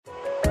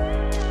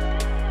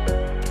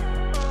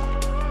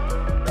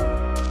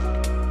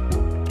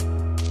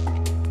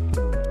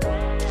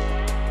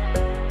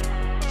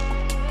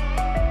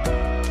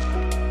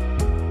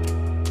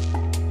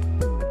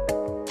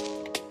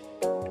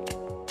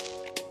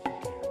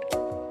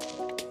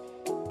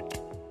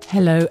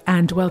Hello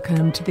and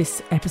welcome to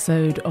this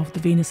episode of the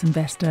Venus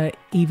Investor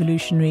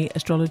Evolutionary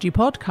Astrology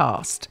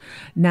Podcast.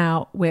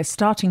 Now, we're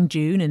starting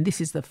June and this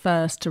is the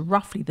 1st to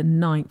roughly the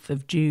 9th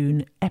of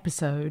June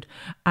episode.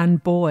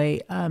 And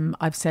boy,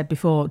 I've said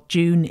before,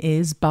 June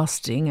is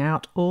busting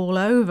out all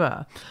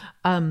over.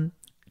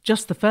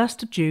 Just the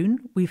 1st of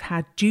June, we've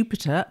had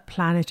Jupiter,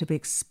 planet of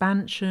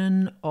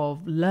expansion,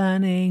 of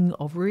learning,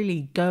 of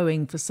really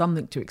going for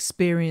something to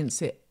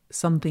experience it,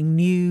 something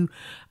new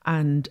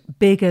and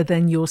bigger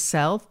than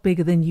yourself,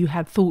 bigger than you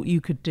had thought you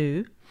could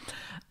do,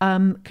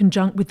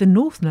 conjunct with the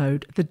North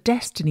Node, the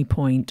destiny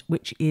point,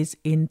 which is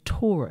in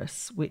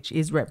Taurus, which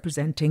is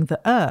representing the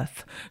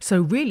Earth.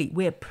 So really,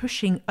 we're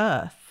pushing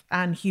Earth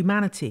and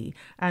humanity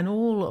and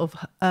all of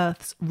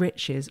Earth's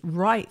riches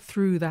right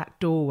through that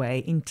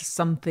doorway into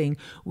something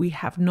we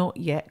have not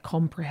yet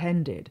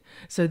comprehended.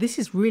 So this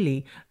is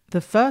really,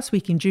 the first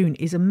week in June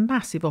is a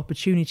massive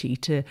opportunity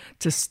to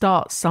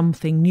start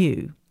something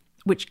new,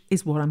 which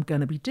is what I'm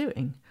going to be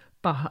doing.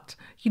 But,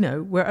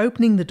 we're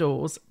opening the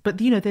doors. But,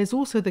 there's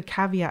also the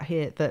caveat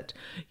here that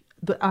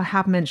I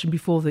have mentioned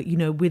before that,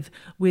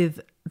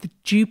 with the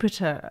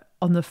Jupiter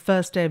on the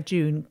first day of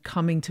June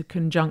coming to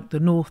conjunct the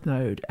North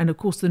Node. And of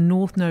course, the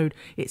North Node,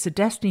 it's a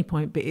destiny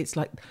point, but it's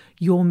like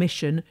your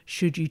mission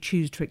should you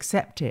choose to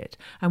accept it.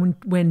 And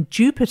when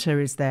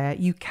Jupiter is there,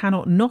 you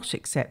cannot not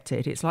accept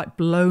it. It's like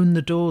blown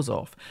the doors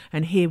off.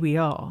 And here we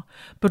are.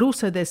 But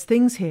also there's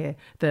things here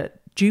that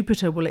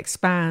Jupiter will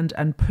expand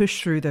and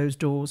push through those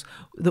doors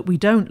that we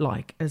don't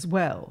like as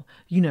well.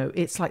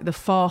 It's like the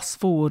fast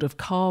forward of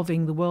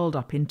carving the world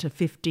up into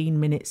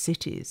 15-minute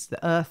cities.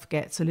 The Earth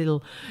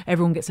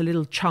everyone gets a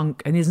little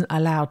chunk and isn't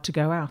allowed to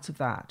go out of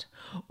that.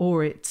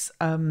 Or it's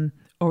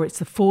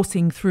the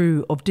forcing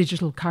through of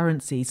digital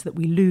currency so that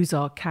we lose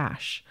our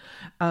cash.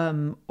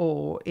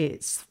 Or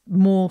it's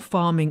more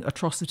farming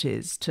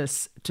atrocities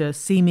to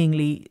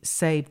seemingly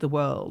save the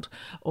world,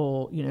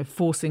 or,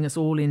 forcing us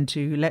all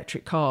into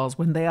electric cars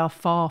when they are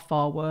far,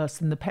 far worse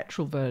than the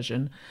petrol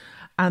version.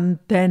 And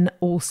then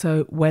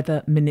also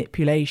weather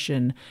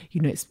manipulation.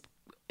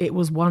 It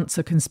was once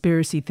a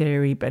conspiracy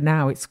theory, but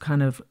now it's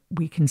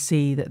we can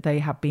see that they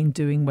have been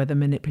doing weather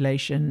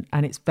manipulation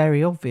and it's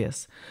very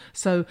obvious.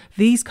 So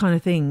these kind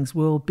of things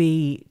will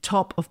be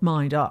top of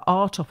mind,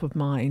 are top of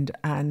mind,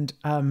 and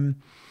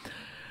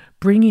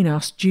bringing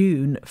us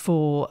June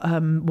for,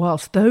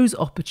 whilst those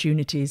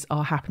opportunities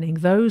are happening,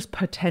 those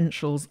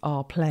potentials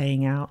are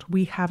playing out,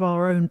 we have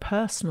our own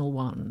personal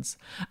ones.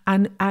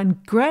 And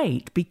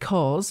great,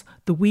 because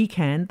the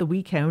weekend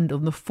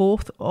on the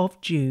 4th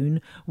of June,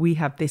 we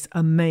have this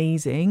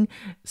amazing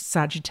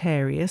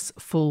Sagittarius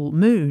full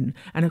moon.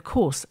 And of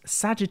course,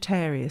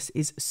 Sagittarius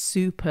is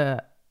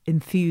super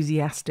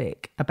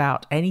enthusiastic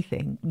about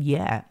anything.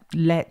 Yeah,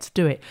 let's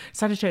do it.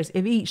 Sagittarius,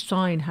 if each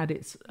sign had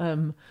its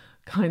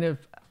kind of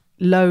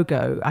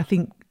logo, I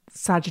think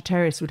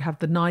Sagittarius would have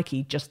the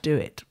Nike "just do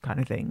it" kind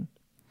of thing.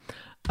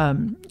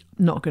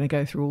 Not going to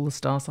go through all the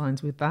star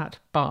signs with that,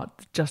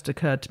 but just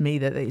occurred to me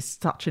that it's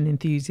such an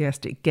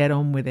enthusiastic get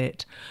on with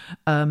it.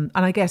 And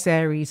I guess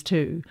Aries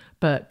too,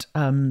 but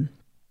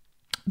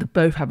they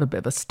both have a bit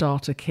of a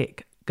starter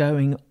kick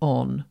going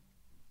on.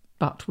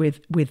 But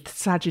with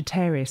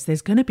Sagittarius,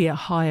 there's going to be a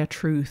higher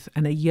truth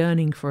and a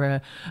yearning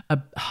for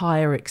a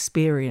higher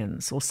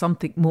experience or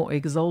something more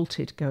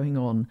exalted going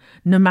on,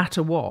 no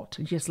matter what.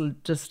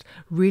 Just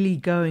really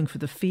going for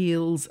the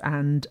feels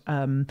and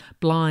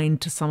blind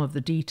to some of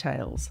the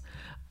details.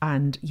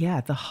 And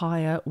yeah, the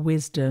higher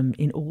wisdom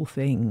in all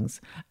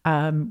things,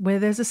 where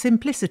there's a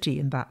simplicity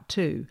in that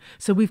too.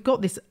 So we've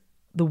got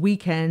the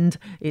weekend,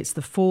 it's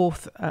the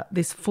 4th,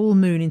 this full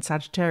moon in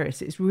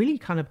Sagittarius. It's really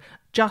kind of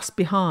just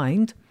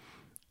behind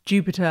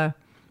Jupiter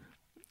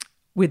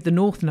with the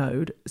North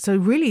Node. So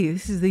really,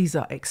 these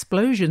are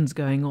explosions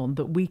going on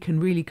that we can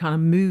really kind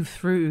of move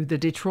through the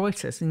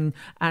detritus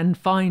and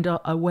find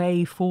a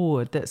way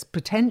forward that's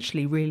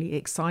potentially really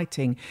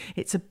exciting.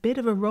 It's a bit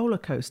of a roller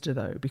coaster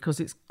though,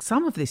 because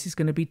some of this is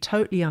going to be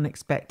totally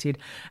unexpected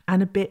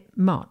and a bit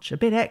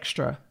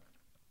extra.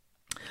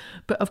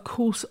 But of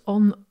course,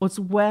 as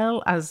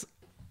well as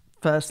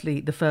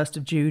firstly, the 1st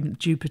of June,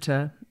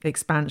 Jupiter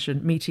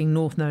expansion, meeting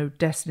North Node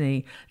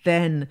destiny,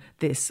 then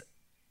this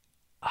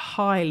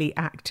highly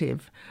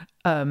active,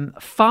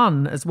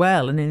 fun as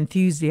well, an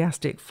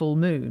enthusiastic full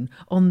moon.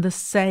 On the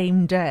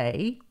same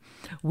day,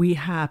 we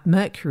have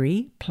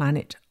Mercury,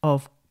 planet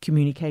of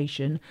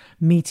communication,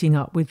 meeting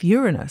up with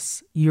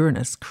Uranus.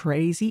 Uranus,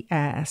 crazy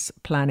ass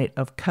planet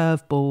of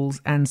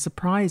curveballs and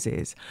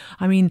surprises.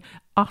 I mean,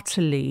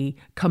 utterly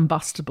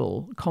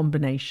combustible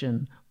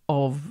combination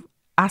of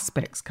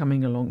aspects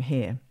coming along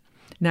here.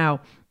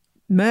 Now,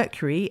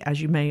 Mercury,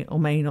 as you may or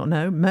may not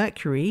know,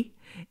 Mercury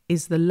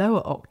is the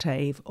lower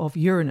octave of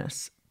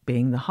Uranus,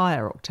 being the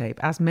higher octave,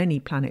 as many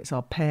planets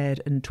are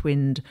paired and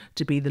twinned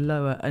to be the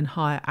lower and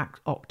higher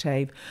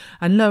octave.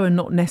 And lower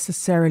not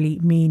necessarily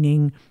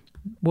meaning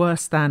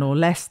worse than or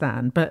less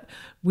than. But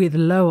with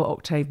lower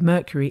octave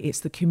Mercury, it's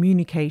the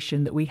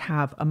communication that we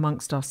have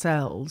amongst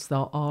ourselves,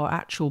 our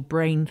actual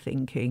brain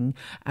thinking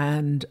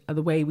and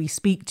the way we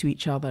speak to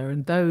each other,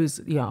 and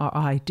those, our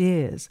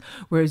ideas.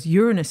 Whereas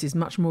Uranus is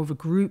much more of a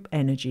group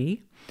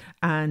energy,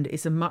 and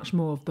it's a much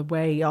more of the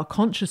way our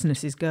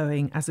consciousness is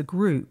going as a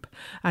group.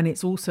 And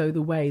it's also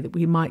the way that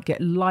we might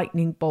get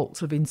lightning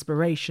bolts of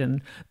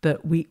inspiration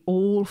that we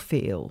all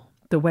feel.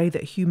 The way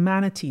that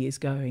humanity is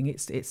going,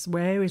 it's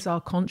where is our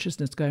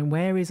consciousness going?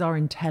 Where is our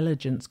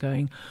intelligence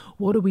going?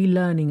 What are we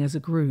learning as a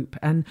group?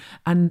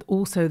 And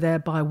also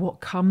thereby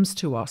what comes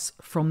to us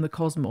from the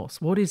cosmos?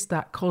 What is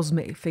that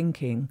cosmic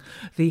thinking,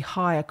 the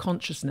higher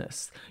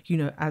consciousness?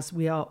 As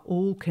we are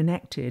all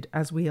connected,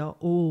 as we are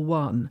all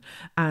one,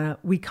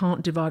 we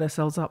can't divide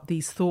ourselves up.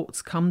 These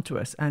thoughts come to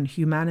us, and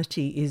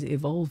humanity is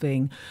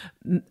evolving,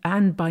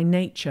 and by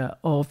nature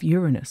of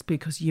Uranus,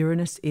 because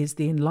Uranus is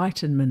the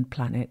enlightenment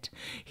planet.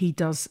 He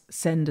does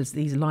send us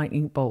these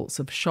lightning bolts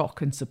of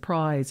shock and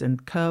surprise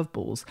and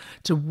curveballs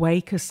to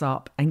wake us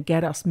up and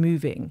get us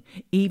moving,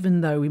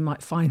 even though we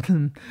might find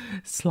them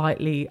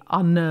slightly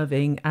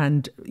unnerving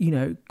and,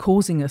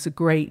 causing us a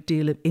great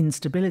deal of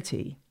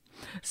instability.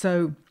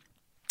 So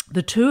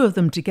the two of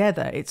them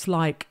together, it's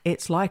like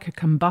a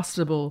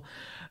combustible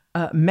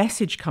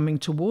message coming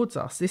towards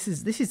us. This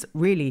is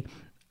really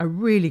a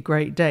really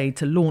great day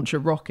to launch a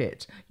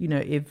rocket,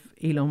 if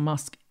Elon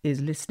Musk is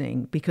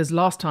listening, because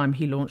last time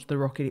he launched the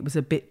rocket, it was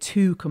a bit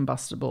too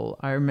combustible.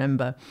 I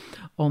remember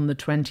on the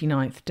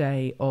 29th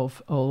day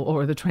of,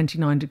 or the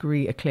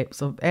 29-degree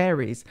eclipse of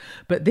Aries.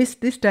 But this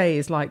day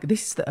is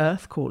this is the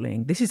Earth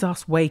calling. This is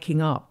us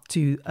waking up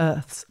to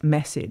Earth's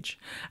message.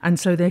 And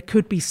so there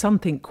could be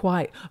something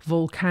quite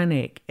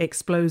volcanic,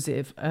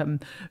 explosive,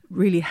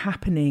 really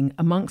happening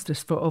amongst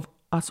us for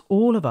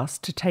all of us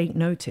to take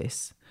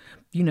notice.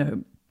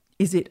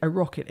 Is it a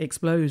rocket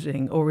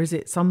exploding, or is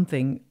it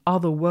something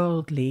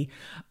otherworldly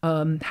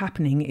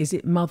happening? Is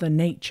it Mother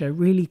Nature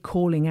really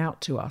calling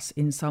out to us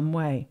in some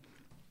way?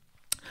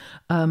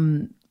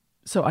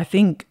 So I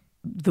think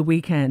the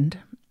weekend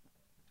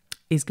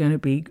is going to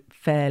be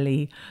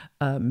fairly,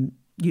 we're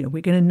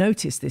going to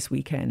notice this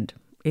weekend.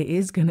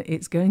 It's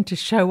going to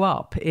show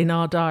up in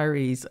our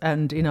diaries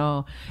and in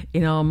our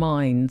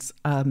minds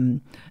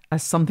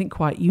as something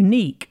quite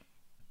unique.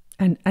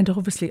 And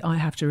obviously I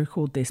have to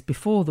record this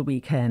before the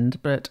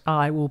weekend, but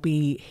I will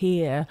be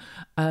here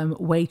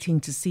waiting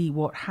to see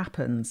what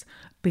happens,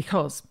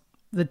 because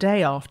the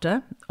day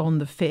after, on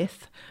the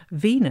 5th,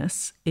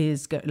 Venus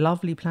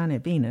lovely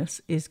planet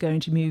Venus is going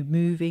to be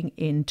moving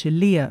into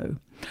Leo.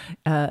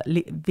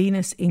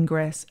 Venus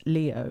ingress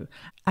Leo.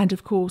 And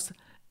of course,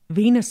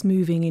 Venus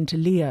moving into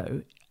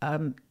Leo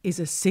is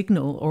a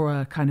signal or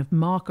a kind of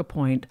marker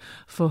point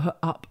for her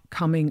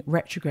upcoming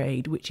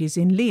retrograde, which is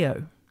in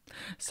Leo.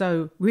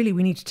 So really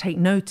we need to take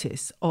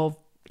notice of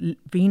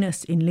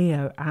Venus in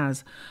Leo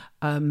as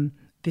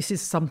this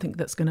is something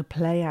that's going to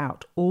play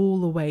out all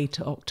the way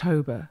to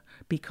October,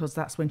 because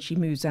that's when she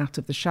moves out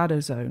of the shadow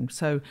zone.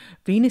 So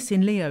Venus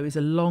in Leo is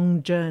a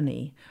long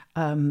journey,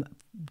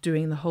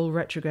 doing the whole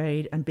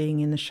retrograde and being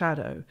in the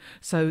shadow.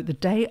 So the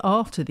day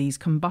after these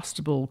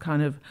combustible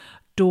kind of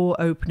door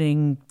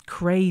opening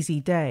crazy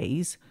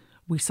days,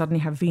 we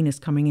suddenly have Venus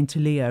coming into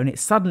Leo, and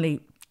it's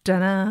suddenly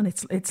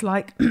it's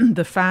like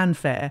the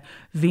fanfare.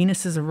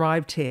 Venus has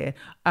arrived here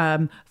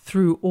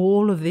through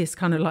all of this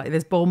kind of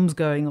there's bombs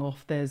going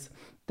off, there's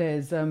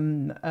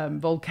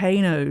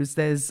volcanoes,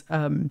 there's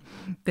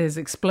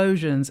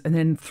explosions, and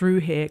then through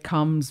here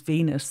comes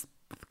Venus,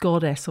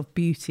 goddess of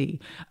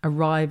beauty,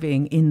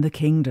 arriving in the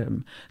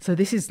kingdom. So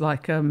this is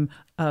like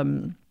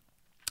another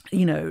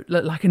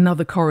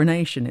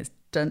coronation. It's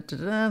dun, dun,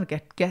 dun,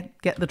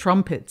 get the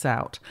trumpets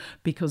out,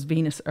 because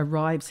Venus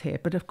arrives here.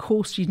 But of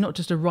course, she's not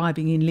just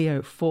arriving in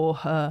Leo for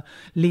her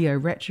Leo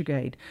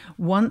retrograde.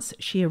 Once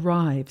she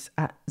arrives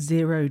at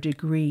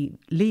 0-degree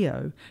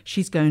Leo,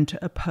 she's going to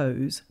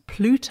oppose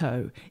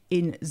Pluto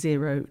in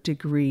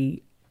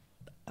 0-degree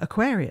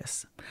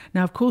Aquarius.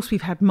 Now, of course,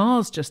 we've had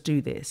Mars just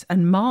do this,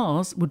 and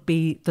Mars would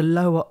be the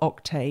lower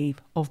octave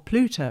of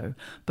Pluto,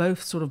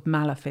 both sort of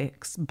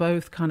malefics,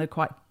 both kind of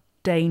quite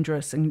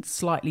dangerous and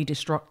slightly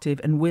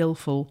destructive and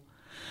willful.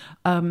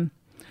 So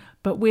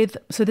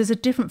there's a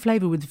different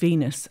flavour with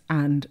Venus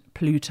and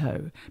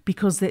Pluto,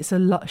 because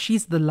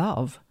she's the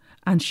love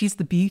and she's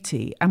the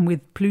beauty, and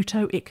with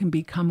Pluto it can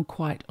become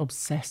quite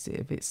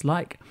obsessive. It's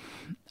like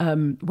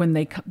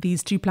when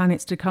these two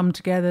planets to come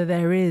together,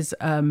 there is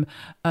a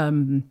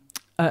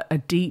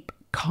deep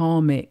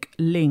karmic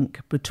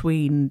link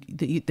between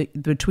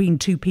between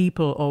two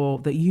people, or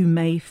that you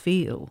may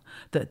feel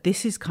that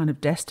this is kind of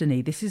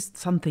destiny. This is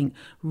something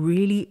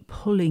really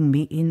pulling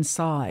me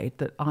inside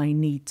that I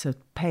need to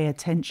pay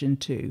attention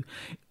to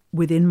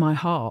within my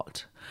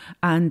heart.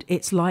 And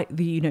it's like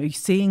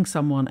seeing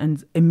someone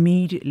and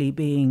immediately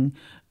being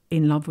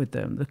in love with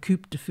them, the coup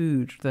de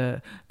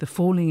foudre, the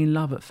falling in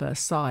love at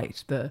first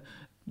sight,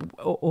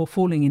 or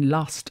falling in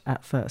lust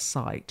at first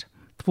sight.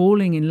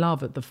 falling in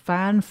love at the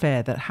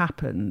fanfare that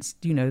happens,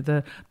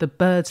 the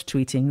birds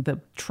tweeting, the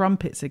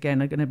trumpets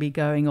again are going to be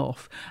going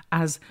off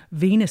as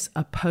Venus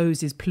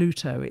opposes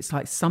Pluto. It's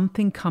like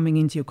something coming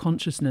into your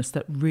consciousness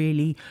that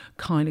really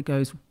kind of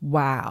goes,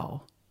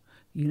 wow.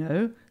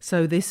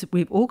 So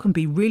we all can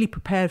be really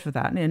prepared for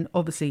that. And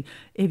obviously,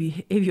 if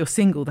you're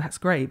single, that's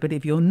great. But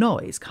if you're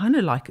not, it's kind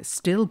of like it's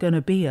still going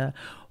to be a,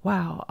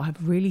 wow,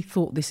 I've really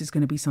thought this is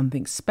going to be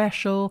something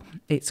special.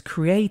 It's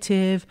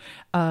creative.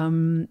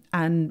 And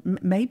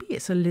maybe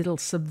it's a little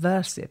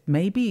subversive.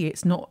 Maybe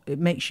it's not, it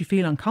makes you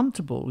feel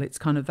uncomfortable. It's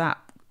kind of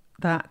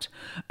that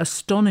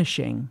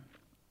astonishing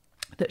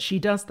that she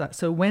does that.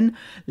 So when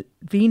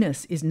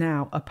Venus is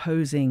now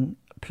opposing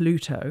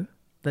Pluto,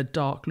 the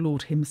Dark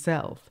Lord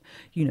himself,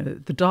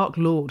 the Dark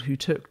Lord who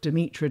took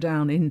Demetra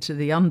down into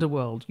the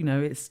underworld,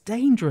 it's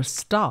dangerous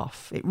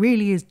stuff. It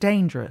really is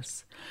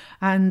dangerous.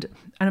 And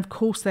of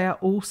course, they are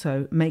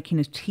also making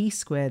a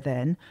T-square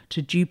then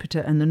to Jupiter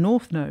and the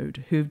North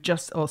Node, who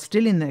are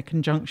still in their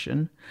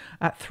conjunction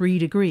at 3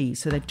 degrees.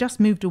 So they've just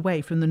moved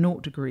away from the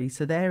 0 degrees.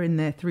 So they're in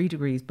their 3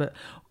 degrees. But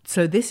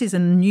so this is a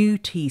new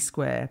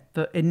T-square.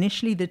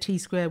 Initially, the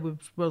T-square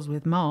was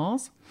with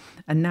Mars,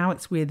 and now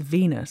it's with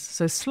Venus.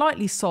 So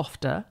slightly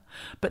softer,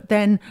 but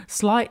then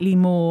slightly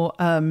more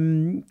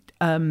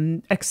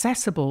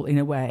accessible in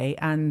a way,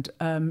 and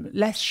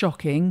less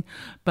shocking,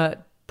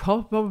 but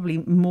probably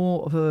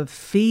more of a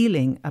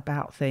feeling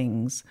about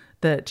things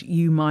that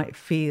you might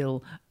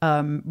feel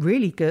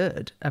really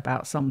good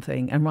about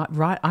something. And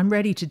right, I'm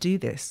ready to do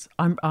this.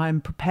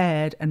 I'm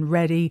prepared and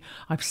ready.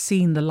 I've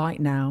seen the light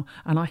now,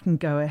 and I can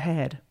go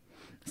ahead.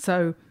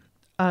 So,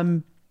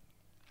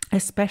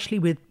 especially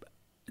with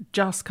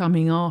just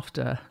coming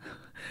after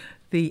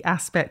the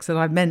aspects that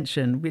I've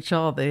mentioned, which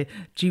are the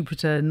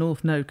Jupiter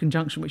North Node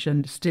conjunction, which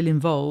are still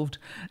involved,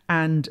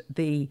 and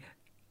the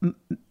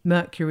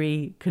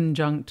Mercury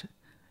conjunct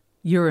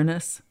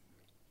Uranus,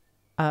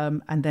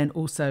 and then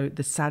also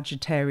the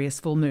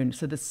Sagittarius full moon.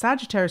 So the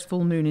Sagittarius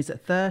full moon is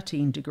at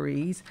 13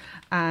 degrees,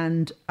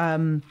 and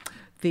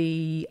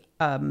the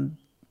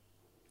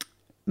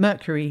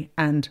Mercury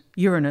and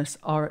Uranus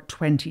are at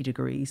 20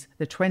 degrees,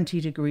 the 20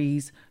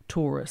 degrees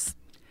Taurus.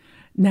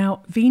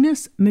 Now,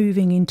 Venus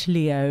moving into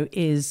Leo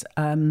is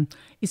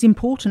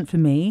important for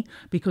me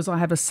because I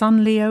have a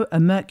Sun Leo,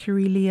 a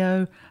Mercury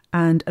Leo,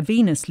 and a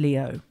Venus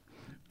Leo.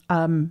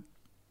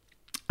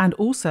 And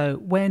also,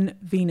 when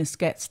Venus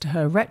gets to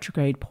her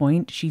retrograde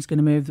point, she's going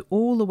to move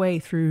all the way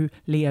through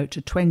Leo to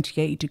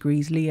 28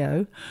 degrees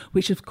Leo,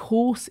 which of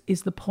course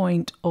is the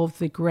point of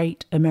the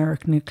great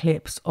American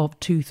eclipse of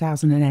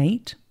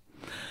 2008,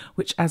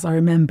 which, as I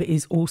remember,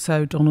 is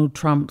also Donald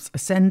Trump's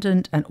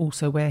ascendant and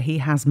also where he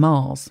has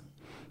Mars.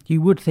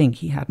 You would think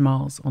he had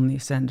Mars on the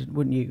ascendant,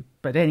 wouldn't you?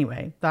 But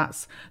anyway,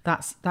 that's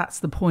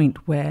the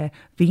point where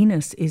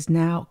Venus is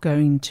now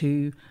going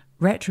to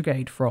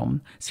retrograde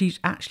from. So she's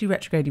actually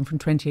retrograding from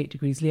 28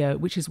 degrees Leo,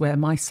 which is where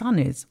my sun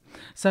is.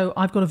 So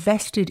I've got a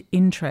vested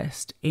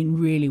interest in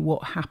really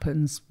what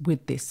happens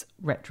with this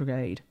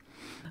retrograde.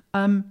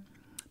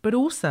 But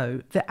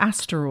also the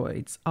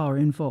asteroids are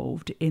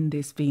involved in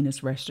this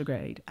Venus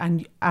retrograde.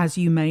 And as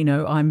you may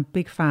know, I'm a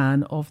big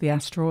fan of the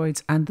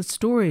asteroids and the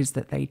stories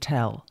that they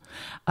tell.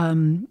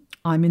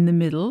 I'm in the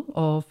middle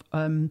of,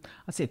 I'd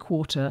say a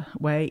quarter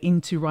way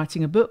into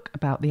writing a book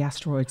about the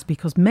asteroids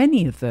because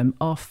many of them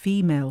are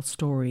female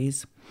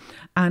stories.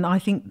 And I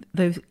think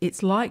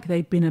it's like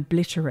they've been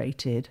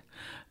obliterated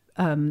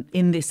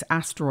in this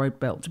asteroid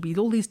belt to be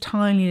all these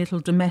tiny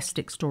little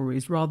domestic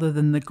stories rather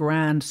than the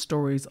grand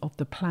stories of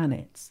the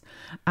planets.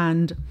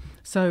 And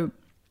so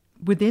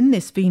within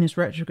this Venus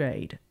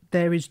retrograde,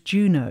 there is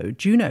Juno.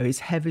 Juno is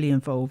heavily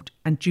involved,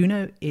 and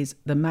Juno is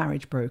the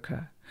marriage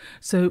broker.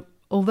 So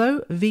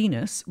although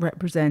Venus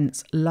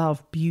represents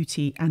love,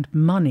 beauty, and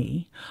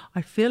money,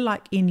 I feel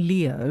like in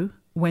Leo,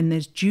 when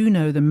there's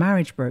Juno, the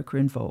marriage broker,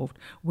 involved,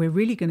 we're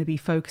really going to be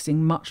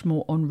focusing much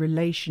more on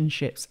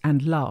relationships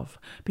and love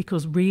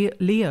because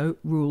Leo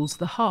rules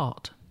the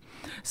heart.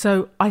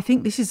 So I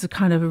think this is a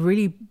kind of a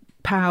really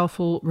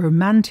powerful,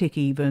 romantic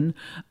even,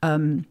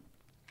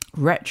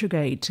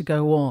 retrograde to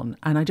go on.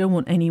 And I don't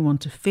want anyone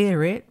to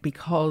fear it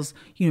because,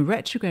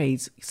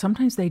 retrogrades,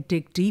 sometimes they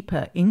dig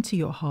deeper into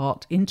your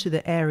heart, into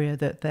the area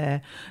that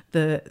they're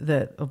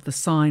of the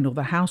sign or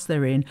the house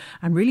they're in,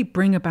 and really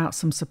bring about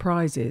some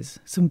surprises,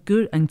 some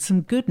good and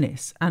some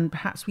goodness. And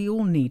perhaps we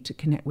all need to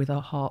connect with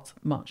our hearts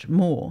much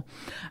more.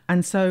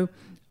 And so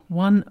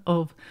one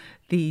of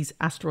these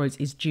asteroids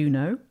is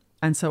Juno.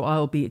 And so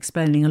I'll be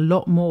explaining a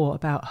lot more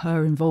about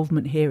her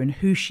involvement here and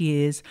who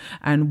she is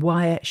and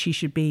why she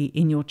should be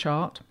in your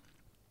chart.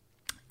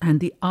 And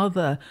the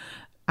other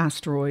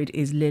asteroid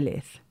is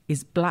Lilith,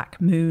 is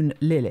Black Moon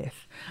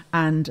Lilith.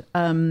 And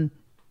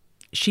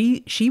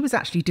she was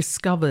actually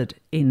discovered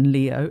in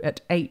Leo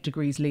at 8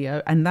 degrees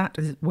Leo, and that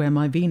is where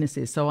my Venus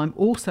is. So I'm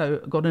also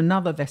got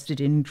another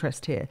vested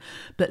interest here.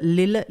 But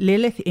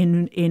Lilith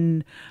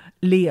in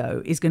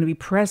Leo is going to be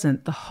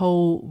present the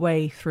whole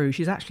way through.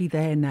 She's actually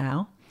there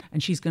now.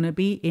 And she's going to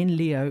be in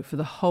Leo for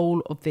the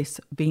whole of this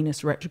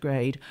Venus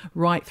retrograde,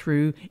 right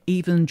through,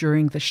 even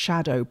during the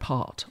shadow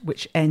part,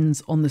 which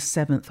ends on the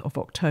 7th of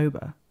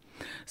October.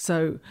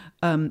 So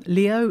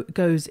Venus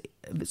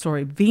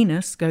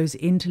goes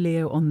into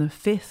Leo on the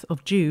 5th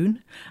of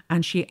June,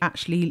 and she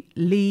actually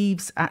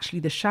leaves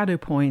the shadow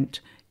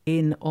point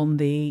in on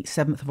the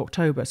 7th of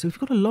October. So we've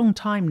got a long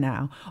time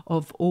now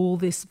of all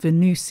this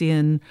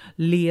Venusian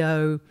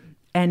Leo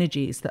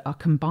energies that are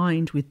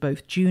combined with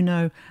both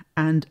Juno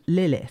and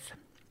Lilith.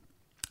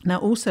 Now,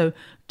 also,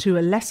 to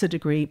a lesser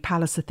degree,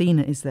 Pallas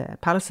Athena is there.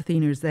 Pallas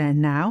Athena is there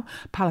now.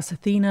 Pallas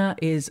Athena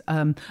is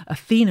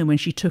Athena when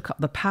she took up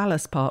the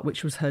Pallas part,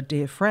 which was her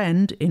dear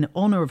friend. In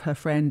honor of her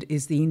friend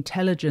is the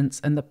intelligence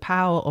and the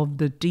power of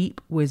the deep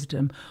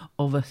wisdom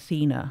of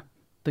Athena,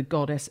 the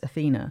goddess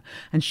Athena.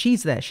 And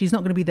she's there. She's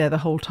not going to be there the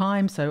whole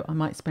time, so I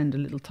might spend a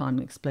little time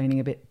explaining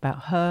a bit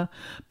about her.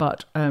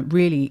 But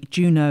really,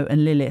 Juno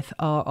and Lilith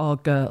are our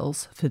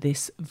girls for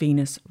this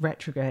Venus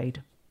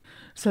retrograde.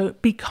 So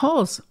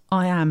because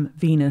I am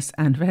Venus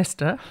and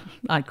Vesta,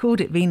 I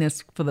called it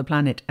Venus for the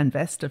planet and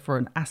Vesta for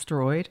an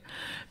asteroid,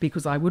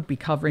 because I would be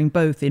covering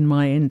both in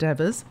my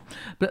endeavours.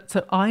 But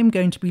so I'm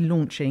going to be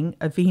launching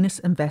a Venus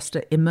and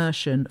Vesta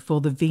immersion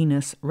for the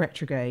Venus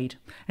retrograde.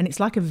 And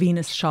it's like a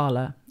Venus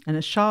Shala. And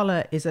a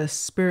Shala is a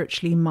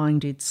spiritually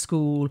minded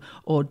school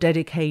or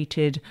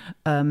dedicated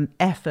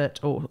effort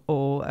or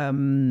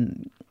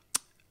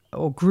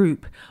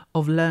group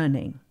of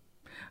learning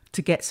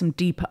to get some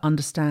deeper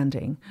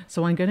understanding.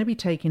 So I'm going to be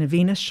taking a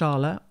Venus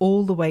Shala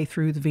all the way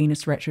through the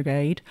Venus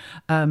retrograde,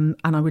 and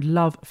I would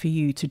love for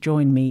you to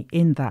join me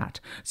in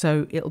that.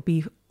 So it'll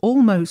be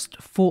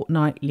almost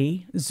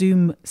fortnightly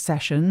Zoom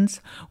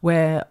sessions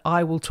where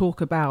I will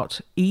talk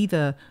about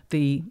either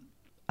the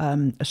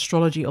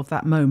astrology of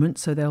that moment.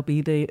 So there'll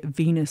be the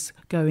Venus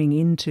going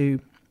into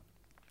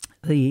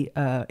the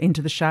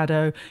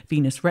shadow,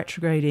 Venus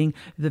retrograding,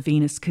 the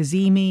Venus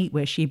Cazimi,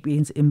 where she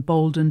beings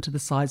emboldened to the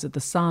size of the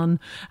sun,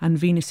 and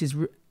Venus's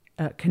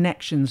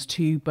connections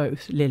to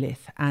both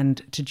Lilith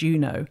and to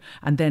Juno,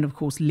 and then of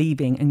course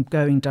leaving and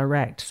going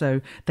direct. So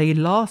it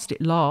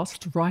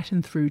lasts right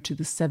and through to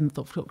the 7th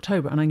of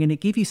October. And I'm going to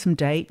give you some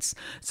dates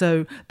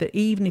so that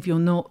even if you're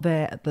not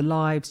there at the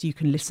lives, you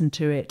can listen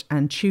to it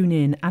and tune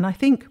in. And I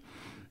think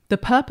the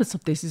purpose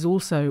of this is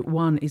also,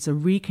 one, is a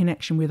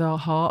reconnection with our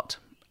heart,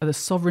 the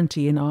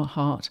sovereignty in our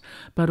heart,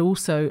 but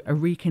also a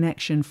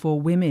reconnection for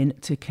women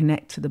to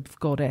connect to the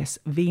goddess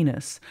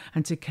Venus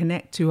and to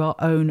connect to our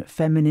own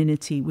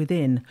femininity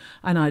within.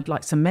 And I'd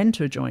like some men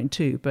to join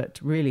too, but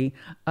really,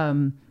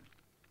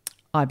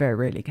 I very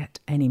rarely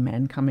get any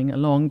men coming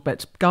along.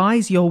 But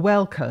guys, you're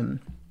welcome.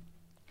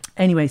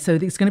 Anyway, so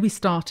it's going to be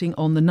starting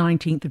on the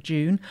 19th of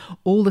June.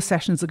 All the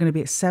sessions are going to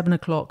be at 7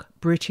 o'clock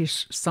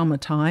British summer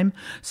time.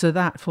 So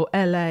that for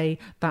LA,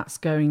 that's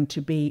going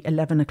to be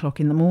 11 o'clock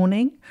in the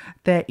morning.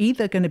 They're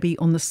either going to be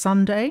on the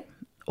Sunday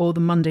or the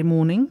Monday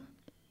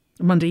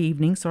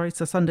evening, sorry.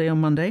 So Sunday on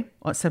Monday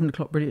at 7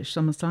 o'clock British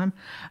summer time.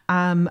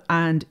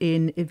 And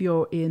if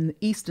you're in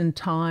Eastern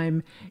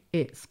time,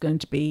 it's going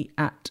to be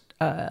at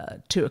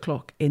 2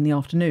 o'clock in the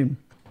afternoon.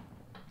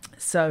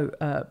 So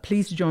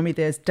please join me.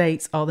 There's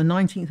dates are the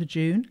 19th of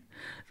June,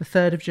 the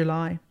 3rd of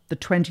July, the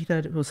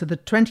 23rd. So the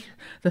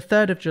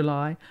 3rd of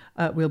July,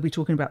 we'll be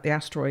talking about the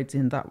asteroids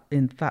in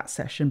that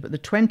session. But the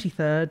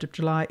 23rd of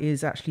July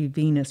is actually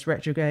Venus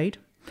retrograde.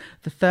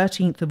 The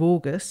 13th of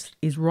August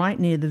is right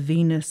near the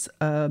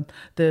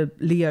the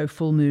Leo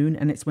full moon,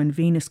 and it's when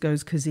Venus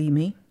goes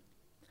Cazimi.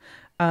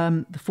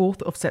 The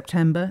 4th of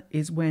September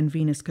is when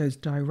Venus goes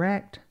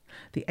direct.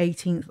 The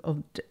 18th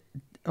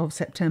of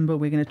September,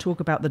 we're going to talk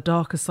about the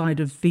darker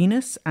side of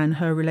Venus and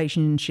her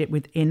relationship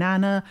with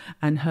Inanna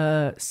and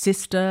her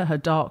sister, her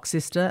dark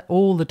sister,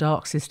 all the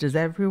dark sisters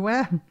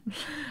everywhere.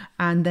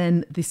 And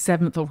then the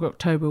 7th of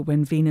October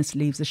when Venus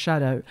leaves the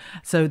shadow.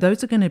 So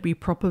those are going to be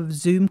proper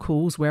Zoom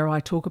calls where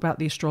I talk about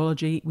the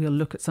astrology. We'll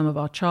look at some of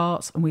our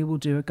charts and we will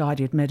do a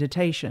guided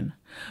meditation.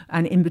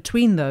 And in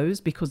between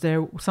those, because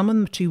some of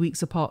them are 2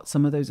 weeks apart,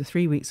 some of those are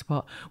 3 weeks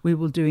apart, we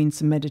will doing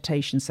some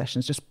meditation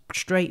sessions, just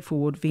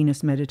straightforward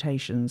Venus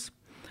meditations.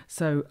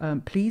 So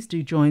please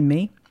do join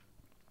me.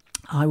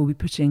 I will be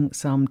putting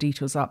some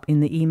details up in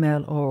the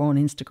email or on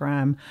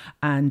Instagram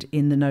and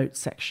in the notes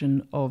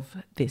section of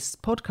this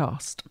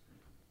podcast.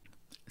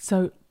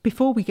 So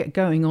before we get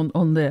going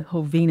on the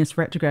whole Venus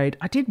retrograde,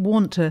 I did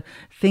want to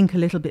think a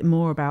little bit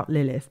more about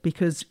Lilith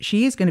because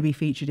she is going to be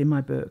featured in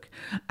my book.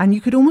 And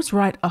you could almost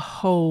write a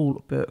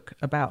whole book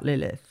about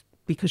Lilith,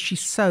 because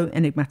she's so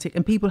enigmatic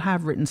and people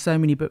have written so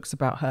many books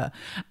about her.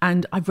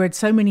 And I've read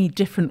so many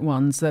different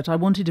ones that I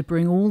wanted to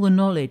bring all the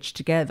knowledge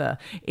together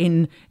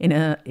in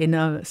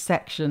a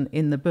section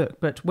in the book.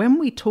 But when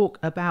we talk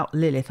about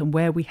Lilith and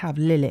where we have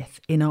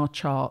Lilith in our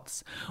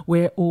charts,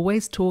 we're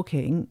always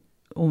talking,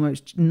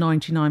 almost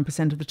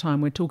 99% of the time,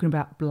 we're talking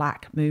about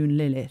Black Moon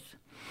Lilith.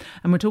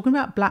 And we're talking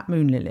about Black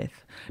Moon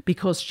Lilith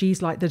because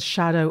she's like the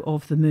shadow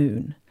of the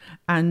moon.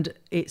 And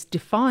it's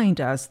defined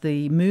as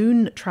the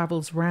moon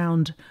travels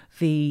round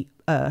the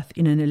Earth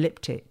in an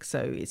elliptic, so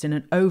it's in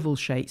an oval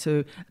shape.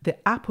 So the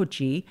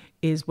apogee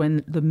is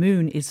when the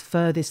moon is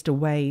furthest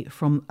away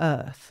from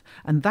Earth.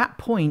 And that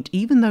point,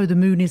 even though the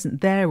moon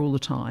isn't there all the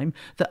time,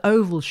 the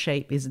oval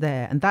shape is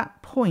there. And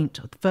that point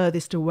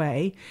furthest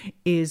away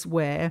is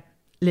where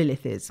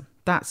Lilith is.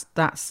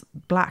 That's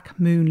black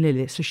moon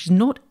Lilith. So she's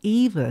not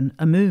even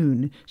a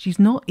moon. She's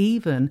not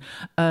even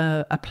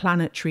a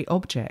planetary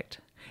object.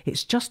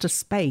 It's just a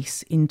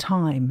space in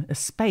time, a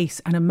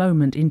space and a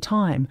moment in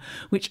time,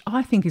 which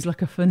I think is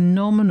like a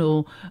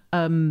phenomenal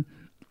kind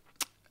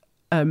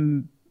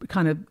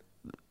of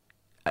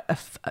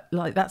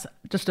like that's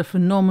just a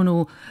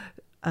phenomenal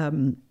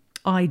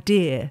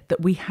idea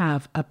that we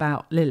have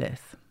about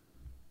Lilith.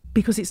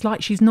 Because it's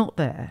like she's not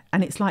there.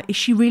 And it's like, is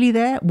she really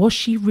there? Was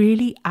she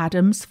really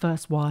Adam's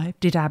first wife?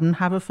 Did Adam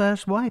have a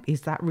first wife?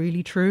 Is that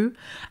really true?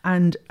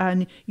 And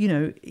you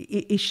know,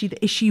 is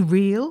she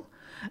real?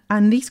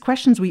 And these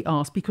questions we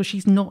ask because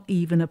she's not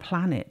even a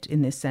planet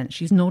in this sense.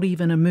 She's not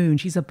even a moon.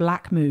 She's a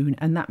black moon.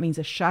 And that means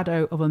a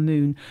shadow of a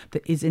moon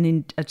that is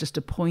just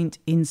a point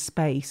in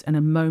space and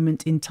a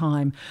moment in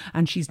time.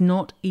 And she's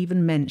not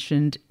even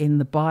mentioned in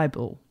the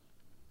Bible.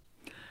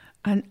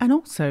 And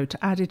also,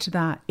 to add it to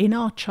that, in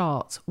our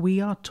charts,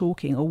 we are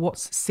talking, or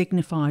what's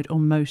signified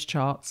on most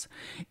charts,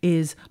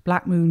 is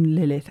Black Moon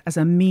Lilith as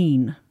a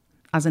mean,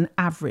 as an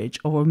average,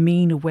 or a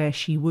mean of where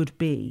she would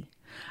be.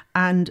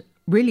 And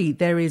really,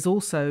 there is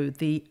also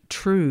the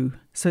true.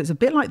 So it's a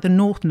bit like the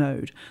North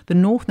Node. The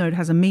North Node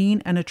has a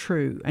mean and a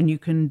true, and you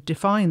can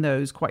define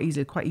those quite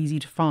easy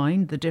to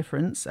find the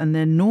difference. And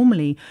they're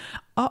normally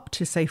up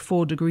to, say,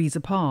 4 degrees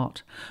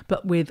apart.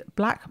 But with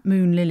Black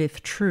Moon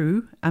Lilith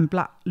true and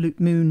Black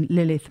Moon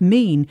Lilith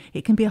mean,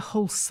 it can be a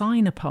whole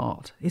sign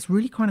apart. It's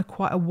really kind of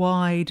quite a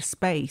wide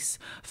space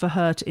for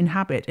her to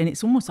inhabit. And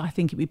it's almost, I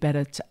think it'd be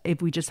better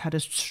if we just had a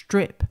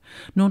strip,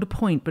 not a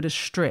point, but a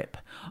strip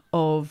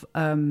of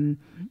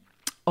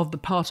the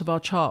part of our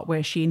chart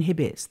where she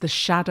inhibits the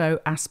shadow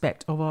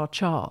aspect of our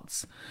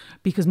charts,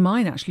 because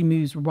mine actually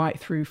moves right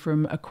through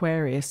from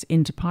Aquarius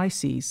into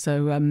Pisces.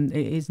 So it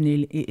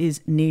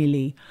is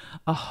nearly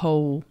a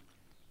whole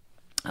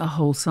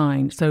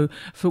sign. So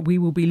we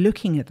will be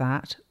looking at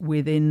that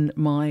within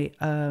my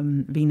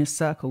Venus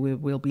circle.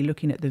 We'll be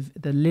looking at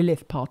the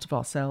Lilith part of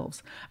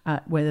ourselves,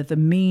 whether the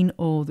mean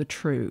or the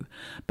true.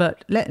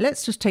 But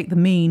let's just take the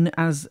mean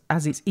as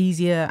it's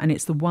easier, and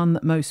it's the one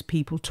that most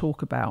people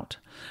talk about.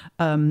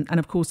 And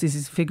of course, this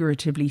is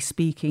figuratively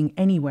speaking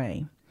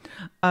anyway.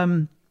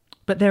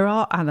 But there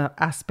are other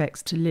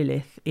aspects to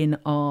Lilith in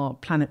our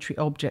planetary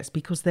objects,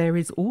 because there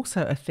is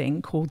also a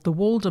thing called the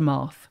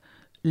Waldemarth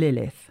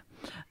Lilith.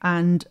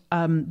 And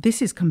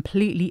this is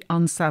completely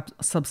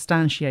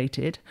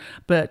unsubstantiated,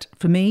 but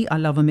for me, I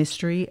love a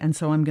mystery, and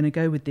so I'm going to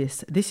go with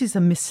this. This is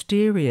a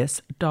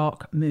mysterious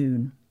dark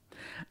moon,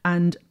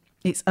 and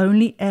it's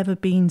only ever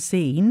been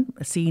seen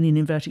in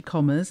inverted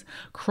commas,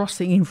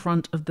 crossing in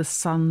front of the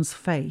sun's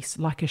face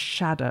like a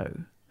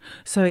shadow.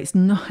 So it's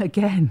not,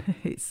 again,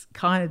 it's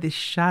kind of this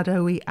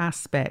shadowy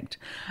aspect,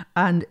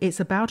 and it's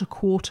about a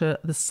quarter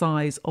the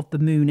size of the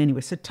moon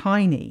anyway, so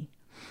tiny.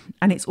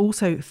 And it's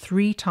also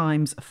 3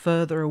 times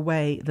further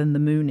away than the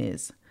moon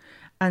is.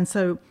 And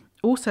so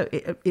also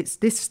it's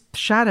this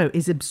shadow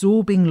is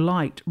absorbing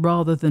light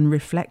rather than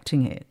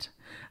reflecting it.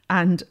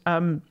 And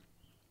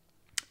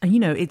you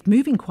know, it's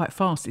moving quite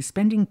fast. It's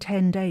spending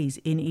 10 days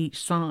in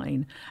each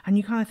sign. And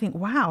you kind of think,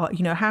 wow,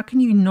 you know, how can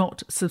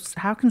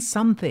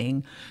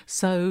something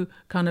so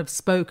kind of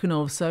spoken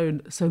of, so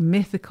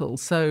mythical,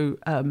 so,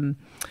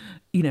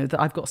 you know, that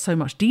I've got so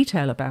much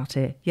detail about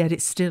it, yet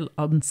it's still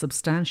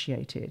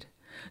unsubstantiated.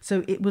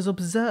 So it was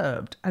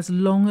observed as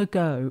long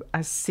ago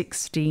as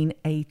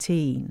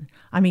 1618.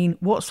 I mean,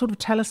 what sort of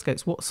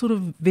telescopes, what sort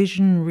of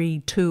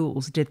visionary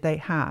tools did they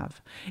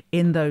have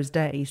in those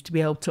days to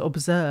be able to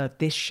observe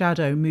this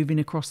shadow moving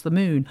across the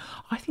moon?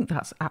 I think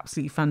that's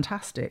absolutely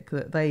fantastic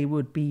that they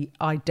would be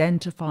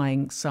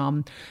identifying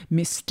some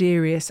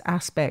mysterious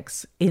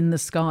aspects in the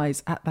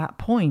skies at that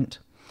point.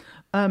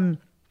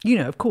 You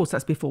know, of course,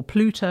 that's before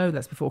Pluto,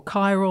 that's before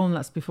Chiron,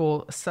 that's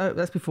before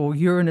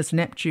Uranus,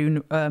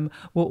 Neptune were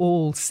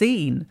all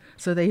seen.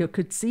 So they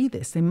could see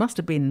this. They must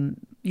have been,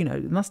 you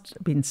know,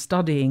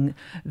 studying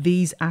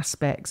these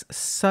aspects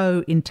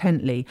so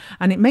intently.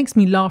 And it makes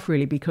me laugh,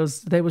 really,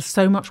 because there was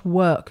so much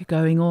work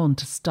going on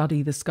to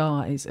study the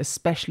skies,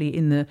 especially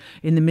in the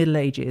Middle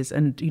Ages.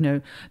 And, you know,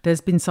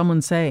 there's been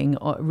someone saying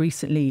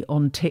recently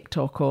on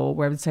TikTok or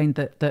wherever, saying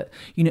that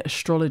you know,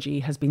 astrology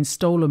has been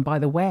stolen by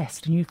the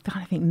West. And you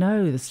kind of think,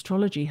 no,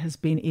 astrology has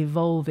been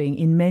evolving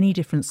in many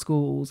different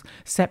schools,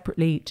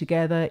 separately,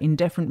 together, in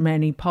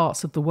many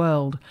parts of the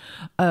world.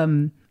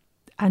 And,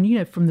 you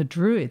know, from the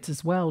Druids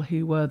as well,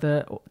 who were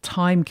the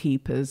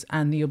timekeepers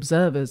and the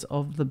observers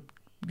of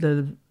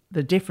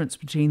the difference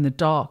between the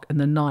dark and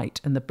the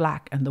night and the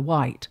black and the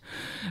white.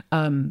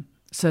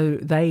 So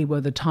they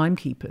were the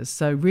timekeepers.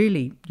 So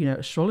really, you know,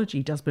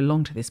 astrology does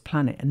belong to this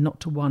planet and not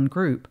to one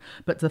group.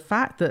 But the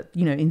fact that,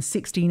 you know, in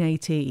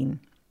 1618,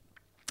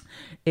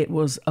 it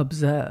was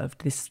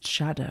observed, this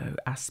shadow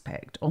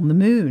aspect on the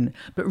moon.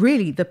 But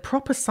really, the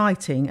proper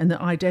sighting and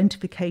the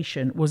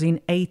identification was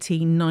in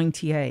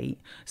 1898.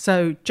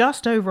 So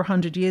just over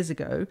 100 years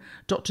ago,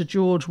 Dr.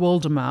 George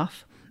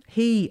Waldemath,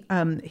 he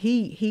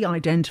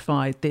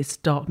identified this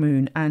dark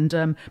moon, and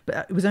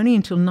but it was only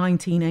until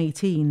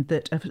 1918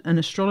 that an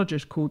astrologer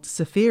called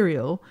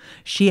Saphiriel,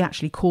 she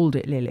actually called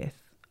it Lilith.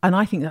 And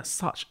I think that's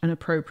such an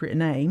appropriate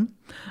name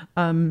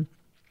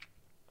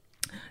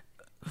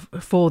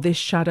for this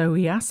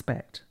shadowy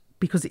aspect,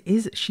 because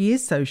she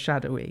is so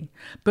shadowy.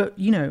 But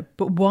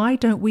why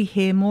don't we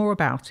hear more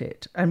about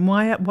it? And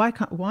why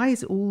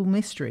is it all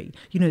mystery?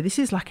 This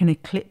is like an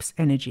eclipse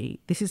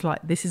energy. This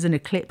is an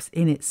eclipse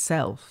in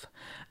itself.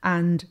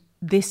 And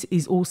this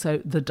is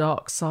also the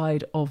dark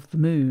side of the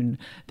moon.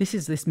 This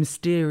is this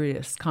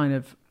mysterious kind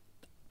of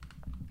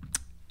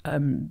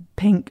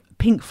Pink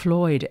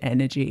Floyd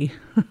energy.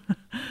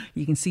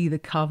 You can see the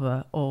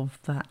cover of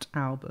that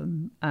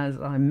album as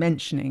I'm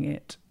mentioning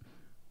it.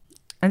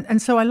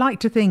 And so I like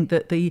to think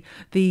that the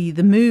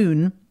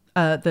moon,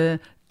 the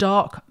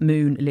dark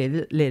moon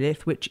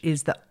Lilith, which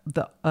is the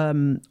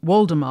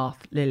Waldemath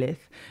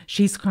Lilith,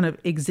 she's kind of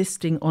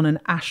existing on an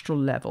astral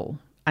level,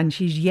 and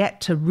she's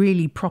yet to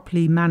really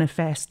properly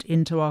manifest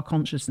into our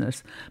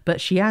consciousness,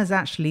 but she is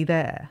actually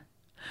there.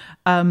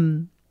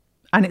 And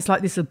it's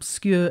like this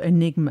obscure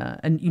enigma.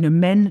 And,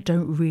 men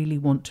don't really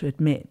want to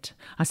admit.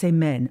 I say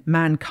men,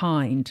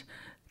 mankind,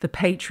 the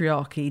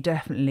patriarchy,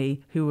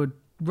 definitely, who were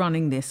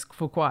running this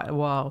for quite a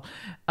while,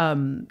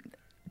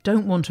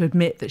 don't want to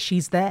admit that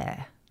she's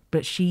there.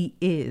 But she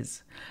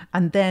is.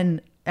 And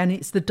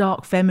it's the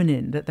dark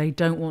feminine that they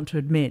don't want to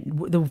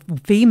admit. The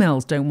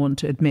females don't want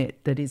to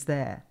admit that is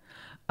there.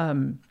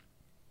 But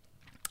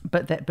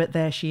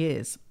there she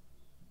is.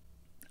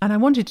 And I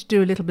wanted to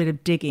do a little bit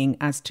of digging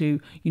as to,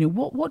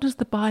 what does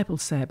the Bible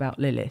say about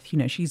Lilith?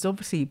 She's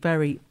obviously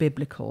very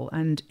biblical.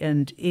 And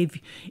if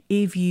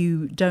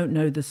you don't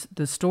know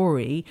the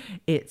story,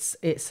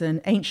 it's an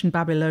ancient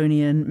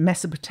Babylonian,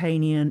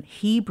 Mesopotamian,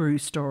 Hebrew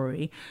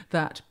story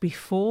that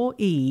before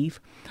Eve,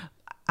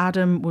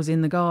 Adam was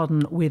in the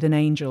garden with an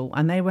angel,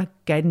 and they were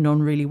getting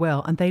on really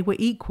well, and they were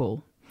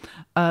equal.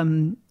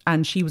 And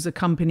she was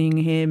accompanying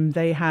him.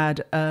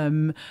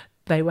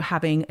 They were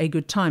having a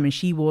good time, and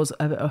she was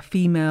a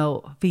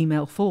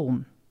female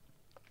form.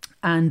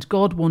 And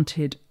God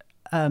wanted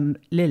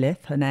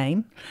Lilith, her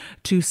name,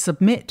 to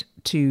submit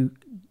to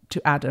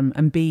Adam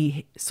and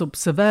be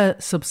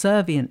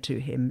subservient to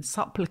him,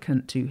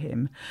 supplicant to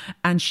him.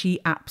 And she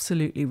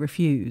absolutely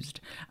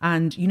refused.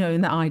 And, in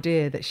the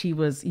idea that she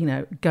was,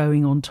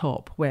 going on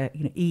top, where,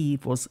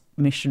 Eve was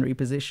missionary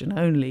position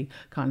only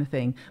kind of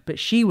thing. But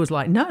she was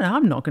like, no,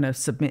 I'm not going to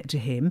submit to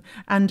him.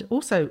 And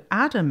also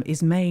Adam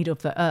is made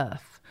of the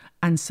earth.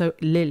 And so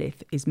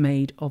Lilith is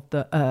made of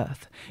the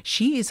earth.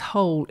 She is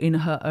whole in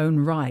her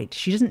own right.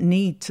 She doesn't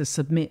need to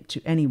submit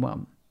to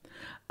anyone.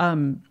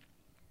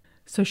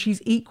 So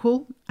she's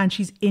equal, and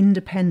she's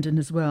independent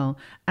as well.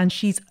 And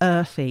she's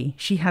earthy.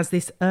 She has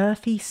this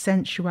earthy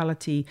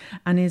sensuality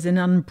and is an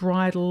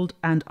unbridled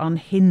and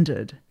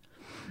unhindered.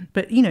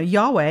 But,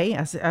 Yahweh,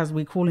 as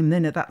we call him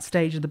then at that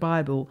stage of the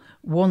Bible,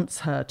 wants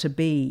her to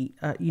be,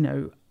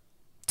 to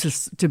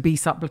be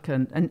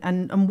supplicant.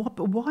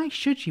 But why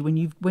should she when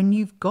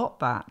you've got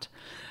that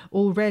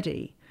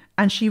already?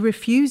 And she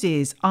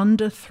refuses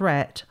under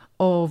threat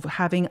of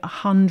having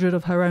 100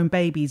 of her own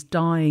babies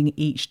dying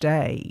each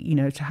day,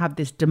 to have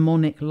this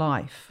demonic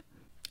life.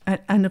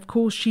 And of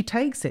course she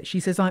takes it. She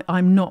says,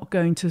 I'm not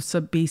going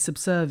to be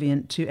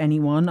subservient to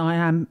anyone. I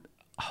am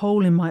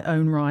whole in my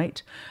own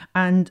right.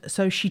 And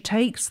so she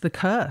takes the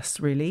curse,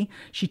 really.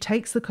 She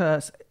takes the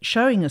curse,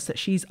 showing us that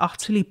she's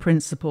utterly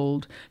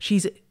principled.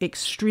 She's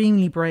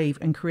extremely brave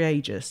and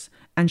courageous.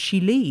 And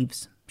she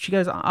leaves. She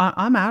goes,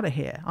 I'm out of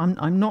here.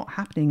 I'm not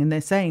happening. And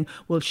they're saying,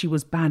 well, she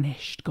was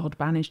banished. God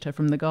banished her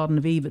from the Garden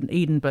of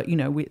Eden. But,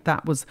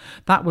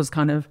 that was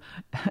kind of,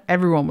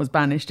 everyone was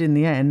banished in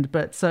the end.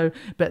 But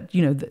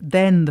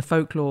then the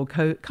folklore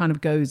kind of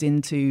goes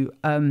into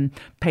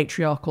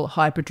patriarchal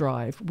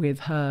hyperdrive with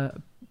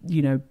her,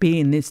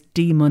 being this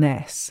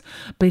demoness.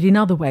 But in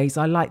other ways,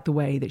 I like the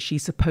way that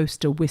she's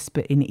supposed to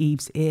whisper in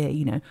Eve's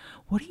ear,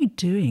 what are you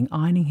doing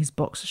ironing his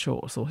boxer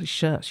shorts or his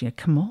shirts?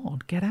 Come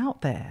on, get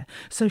out there.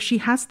 So she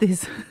has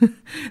this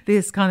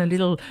this kind of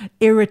little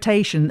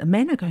irritation. The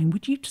men are going,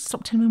 would you just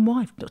stop telling my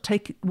wife,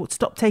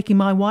 stop taking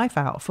my wife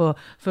out for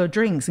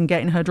drinks and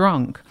getting her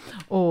drunk?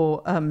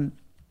 Or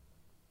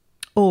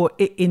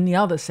in the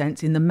other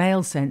sense, in the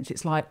male sense,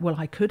 it's like, well,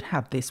 I could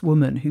have this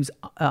woman who's,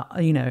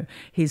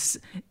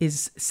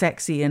 is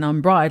sexy and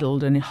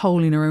unbridled and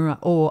whole in her own right,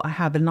 or I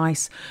have a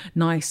nice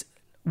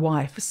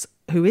wife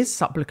who is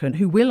supplicant,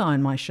 who will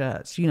iron my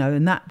shirts,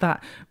 and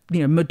that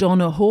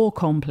Madonna whore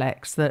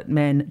complex that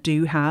men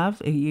do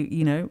have,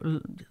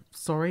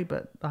 sorry,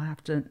 but I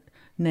have to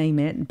name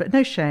it, but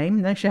no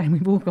shame,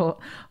 we've all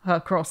got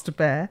a cross to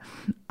bear.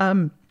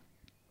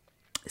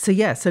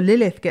 So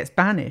Lilith gets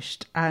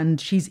banished and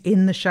she's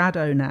in the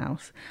shadow now.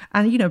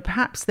 And,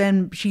 perhaps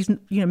then she's,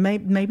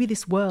 maybe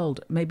this world,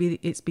 maybe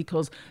it's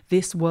because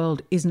this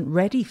world isn't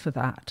ready for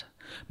that.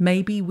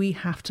 Maybe we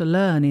have to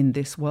learn in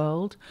this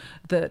world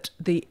that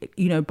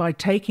by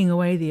taking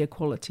away the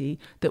equality,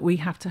 that we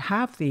have to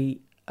have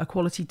the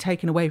equality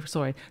taken away,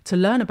 to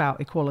learn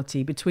about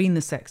equality between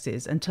the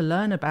sexes and to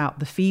learn about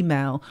the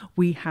female,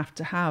 we have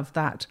to have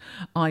that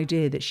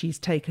idea that she's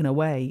taken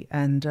away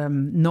and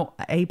not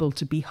able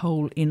to be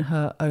whole in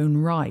her own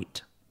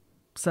right.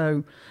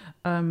 So,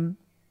 perhaps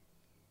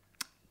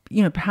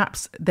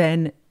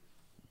then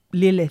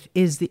Lilith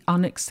is the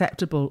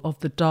unacceptable of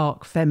the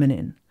dark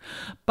feminine.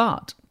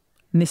 But,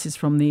 and this is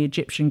from the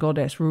Egyptian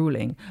goddess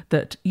ruling,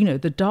 that,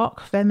 the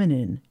dark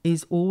feminine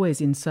is always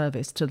in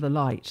service to the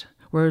light,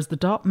 whereas the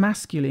dark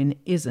masculine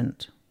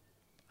isn't.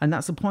 And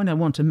that's the point I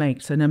want to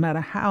make. So no matter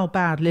how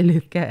bad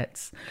Lilith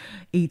gets,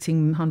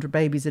 eating 100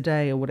 babies a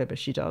day or whatever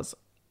she does,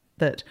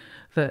 that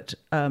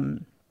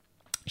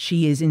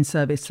she is in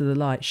service to the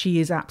light. She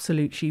is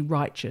absolutely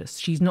righteous.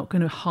 She's not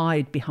going to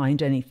hide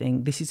behind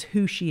anything. This is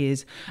who she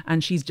is.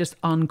 And she's just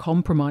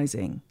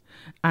uncompromising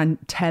and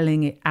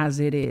telling it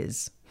as it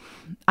is.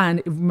 And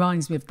it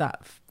reminds me of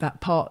that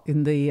part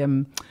in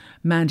the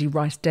Mandy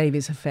Rice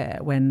Davies affair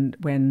when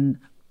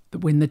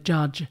the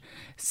judge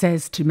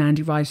says to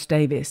Mandy Rice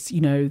Davies,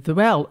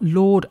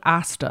 Lord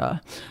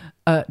Astor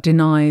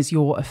denies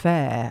your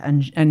affair.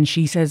 And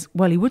she says,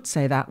 well, he would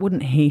say that,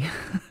 wouldn't he?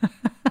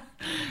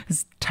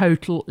 It's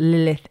total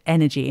Lilith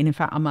energy. And in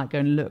fact, I might go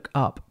and look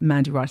up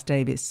Mandy Rice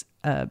Davies'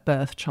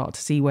 birth chart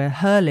to see where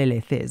her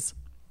Lilith is.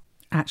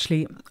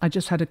 Actually, I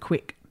just had a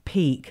quick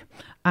peek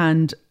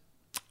and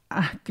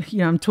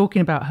I'm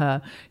talking about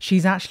her.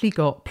 She's actually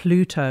got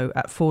Pluto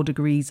at 4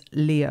 degrees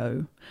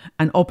Leo.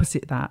 And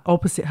opposite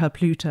her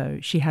Pluto,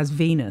 she has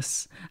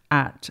Venus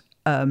at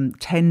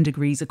 10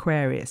 degrees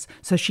Aquarius.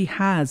 So she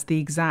has the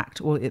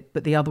exact,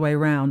 but the other way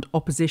around,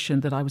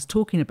 opposition that I was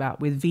talking about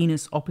with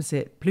Venus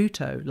opposite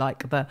Pluto.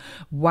 Like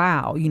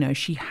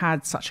she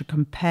had such a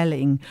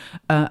compelling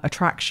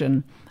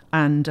attraction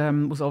and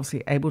was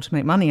obviously able to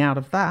make money out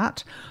of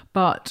that.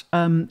 But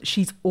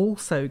she's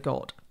also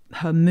got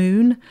her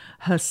moon,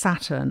 her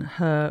Saturn,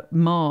 her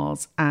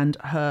Mars and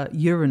her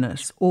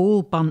Uranus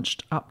all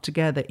bunched up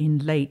together in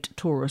late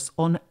Taurus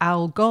on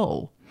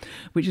Algol,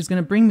 which is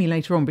going to bring me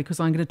later on because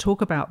I'm going to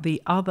talk about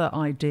the other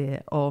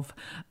idea of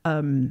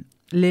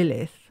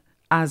Lilith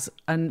as,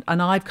 and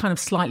I've kind of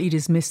slightly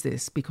dismissed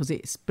this because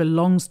it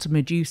belongs to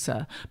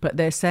Medusa, but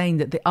they're saying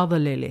that the other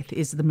Lilith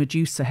is the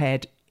Medusa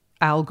head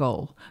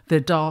Algol, the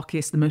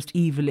darkest, the most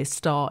evilest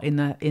star in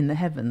the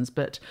heavens,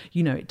 but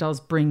it does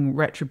bring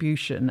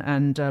retribution,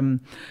 and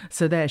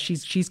so there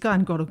she's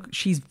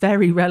she's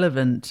very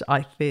relevant,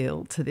 I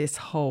feel, to this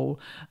whole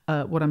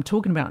what I'm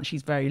talking about.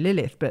 She's very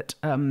Lilith, but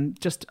I'm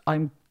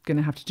going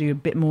to have to do a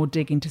bit more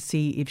digging to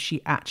see if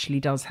she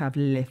actually does have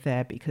Lilith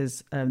there,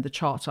 because the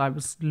chart I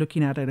was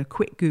looking at a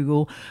quick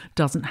Google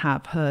doesn't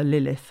have her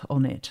Lilith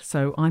on it.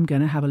 So I'm going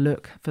to have a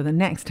look for the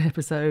next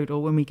episode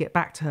or when we get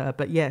back to her.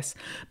 But yes,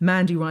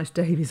 Mandy Rice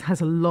Davies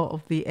has a lot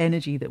of the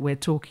energy that we're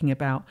talking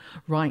about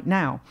right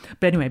now.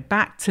 But anyway,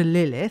 back to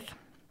Lilith.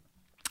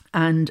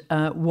 And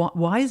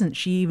why isn't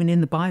she even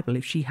in the Bible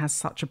if she has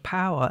such a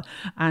power?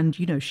 And,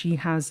 she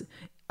has...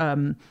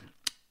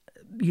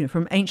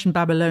 from ancient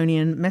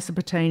Babylonian,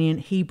 Mesopotamian,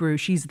 Hebrew,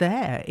 she's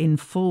there in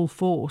full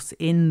force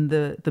in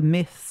the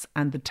myths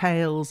and the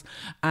tales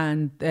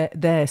and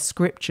their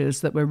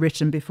scriptures that were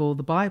written before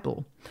the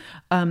Bible.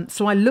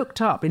 So I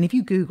looked up, and if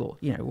you Google,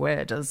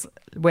 where's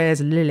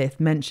Lilith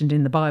mentioned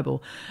in the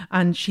Bible?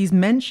 And she's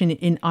mentioned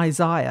in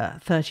Isaiah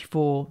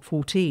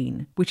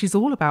 34:14, which is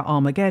all about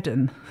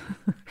Armageddon.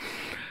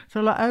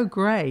 So oh,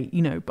 great,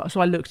 But so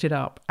I looked it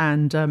up,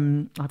 and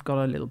I've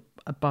got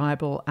a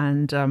Bible,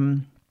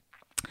 and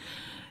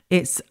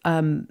it's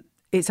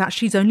actually,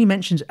 she's only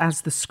mentioned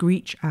as the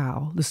screech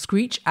owl. The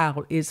screech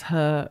owl is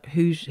her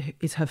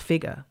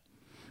figure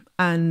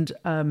and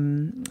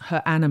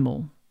her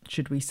animal,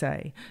 should we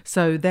say.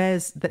 So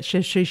there's that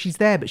she's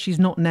there, but she's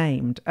not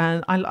named.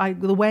 And I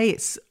the way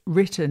it's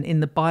written in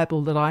the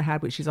Bible that I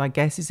had, which is, I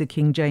guess, is a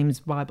King James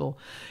Bible.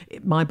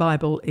 My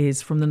Bible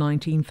is from the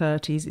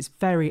 1930s. It's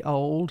very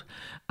old.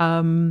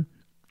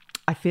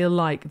 I feel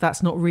like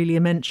that's not really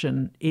a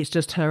mention. It's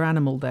just her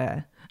animal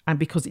there. And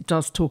because it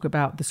does talk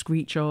about the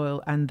screech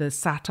owl and the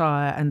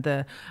satire and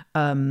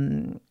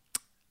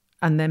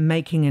and then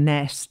making a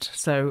nest,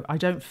 so I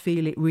don't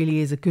feel it really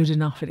is a good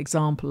enough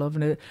example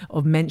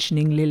of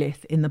mentioning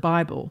Lilith in the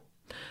Bible.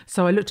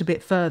 So I looked a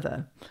bit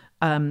further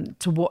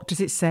to what does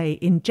it say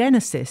in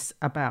Genesis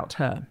about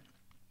her.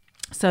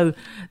 So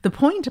the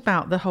point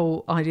about the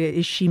whole idea,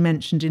 is she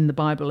mentioned in the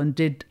Bible and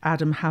did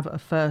Adam have a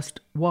first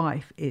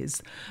wife,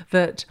 is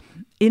that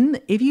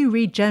if you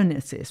read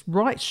Genesis,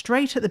 right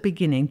straight at the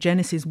beginning,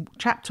 Genesis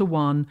chapter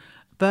 1,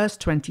 verse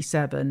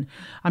 27,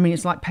 I mean,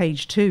 it's like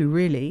page 2,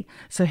 really.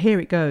 So here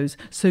it goes.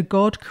 So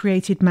God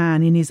created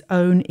man in his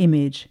own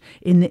image.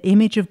 In the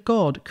image of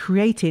God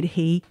created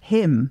he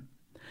him.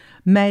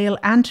 Male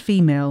and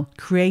female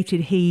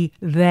created he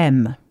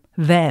them.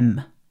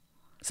 them.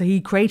 So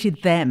he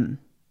created them.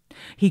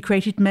 He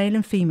created male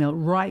and female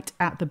right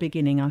at the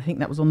beginning. I think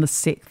that was on the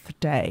 6th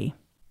day.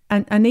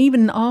 And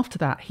even after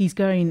that, he's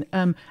going,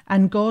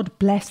 and God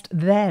blessed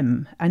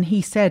them. And he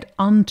said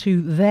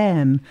unto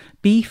them,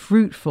 be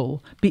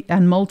fruitful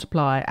and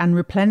multiply and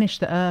replenish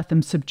the earth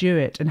and subdue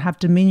it and have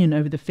dominion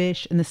over the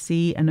fish and the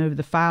sea and over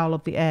the fowl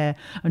of the air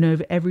and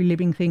over every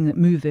living thing that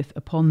moveth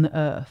upon the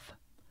earth.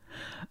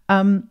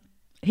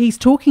 He's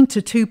talking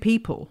to two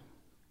people.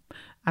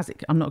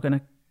 I'm not going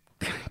to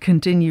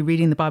continue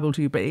reading the Bible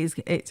to you, but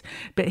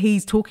but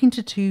he's talking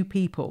to two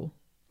people.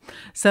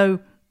 So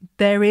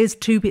there's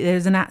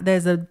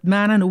a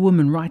man and a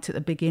woman right at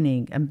the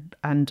beginning,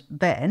 and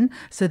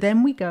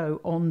then we go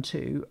on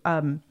to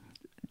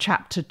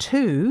chapter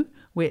 2,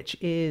 which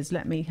is,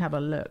 let me have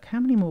a look. How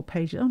many more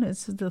pages? Oh, no,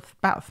 it's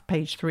about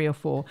page 3 or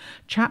 4.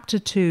 Chapter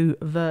 2,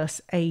 verse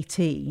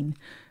 18.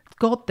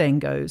 God then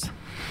goes,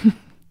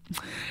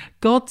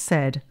 God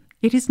said,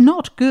 it is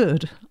not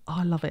good. Oh,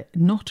 I love it.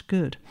 Not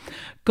good.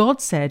 God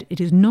said,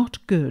 it is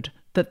not good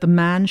that the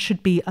man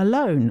should be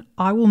alone.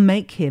 I will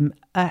make him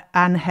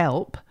an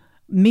help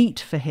meet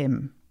for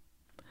him.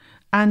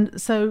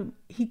 And so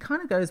he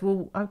kind of goes,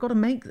 well, I've got to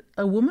make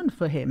a woman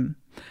for him.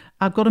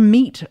 I've got to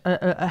meet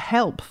a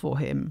help for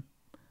him.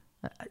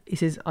 He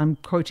says, I'm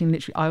quoting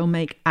literally, I will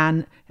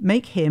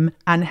make him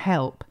an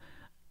help.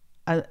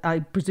 I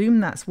presume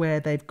that's where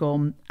they've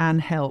gone, an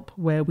help,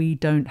 where we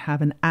don't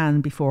have an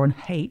an before an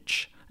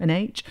H.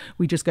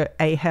 We just go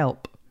a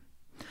help.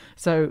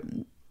 So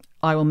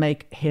I will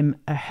make him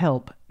a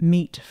help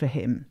meet for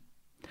him.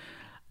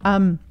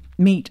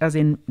 Meet as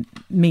in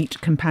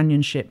meet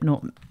companionship,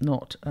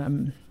 not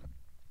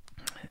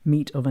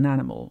meat of an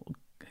animal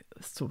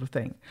sort of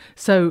thing.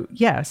 So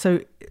yeah, so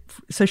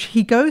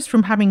he goes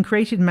from having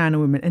created man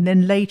and woman, and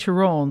then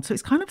later on, so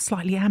it's kind of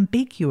slightly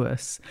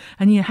ambiguous.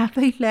 And have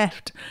they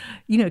left,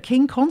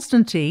 King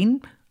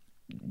Constantine,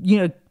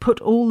 put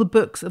all the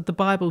books of the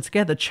Bible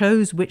together,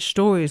 chose which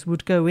stories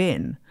would go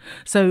in.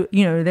 So,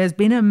 there's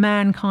been a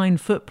mankind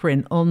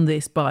footprint on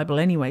this Bible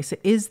anyway. So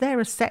is there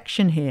a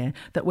section here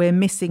that we're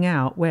missing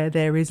out where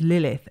there is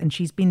Lilith and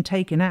she's been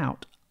taken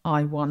out?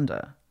 I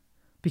wonder.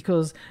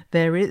 Because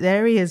there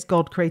he is,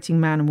 God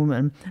creating man and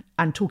woman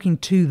and talking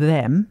to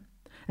them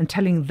and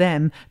telling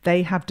them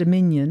they have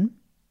dominion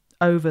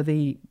over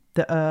the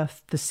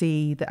earth, the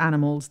sea, the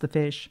animals, the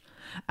fish.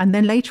 And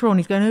then later on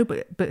he's going, oh,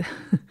 but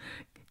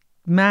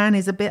man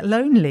is a bit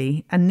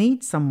lonely and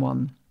needs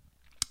someone.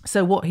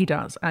 So what he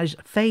does, as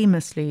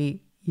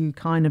famously, you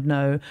kind of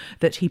know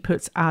that he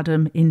puts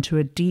Adam into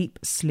a deep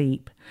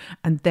sleep,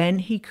 and then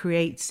he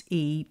creates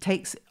Eve,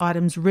 takes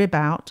Adam's rib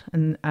out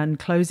and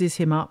closes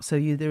him up so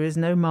there is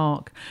no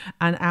mark,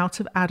 and out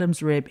of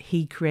Adam's rib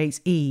he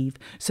creates Eve.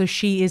 So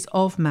she is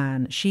of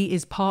man, she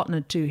is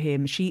partnered to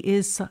him, she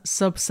is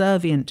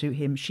subservient to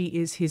him, she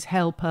is his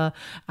helper,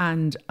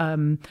 and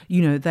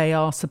they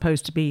are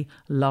supposed to be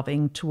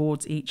loving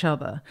towards each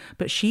other,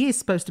 but she is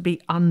supposed to be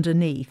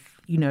underneath,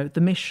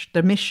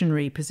 the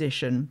missionary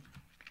position.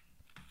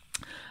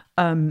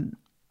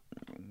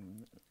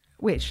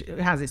 Which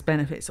has its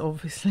benefits,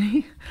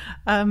 obviously.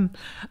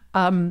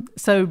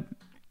 So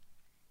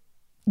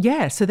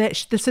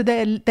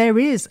there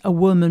is a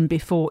woman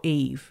before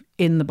Eve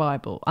in the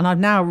Bible, and I've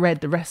now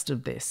read the rest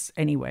of this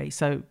anyway.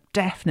 So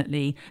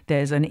definitely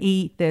there's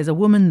a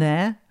woman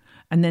there,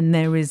 and then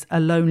there is a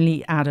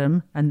lonely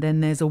Adam, and then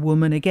there's a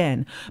woman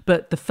again.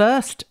 But the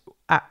first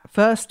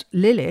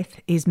Lilith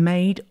is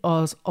made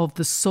of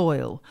the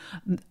soil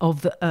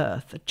of the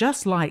earth,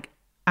 just like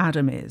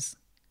Adam is,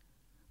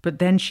 but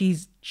then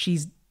she's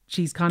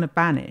kind of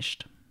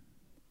banished.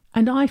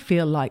 And I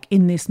feel like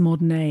in this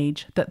modern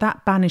age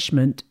that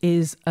banishment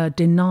is a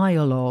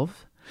denial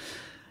of,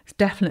 it's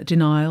definite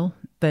denial.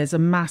 There's a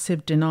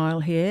massive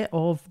denial here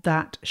of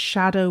that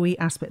shadowy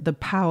aspect, the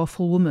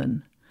powerful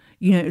woman.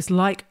 It's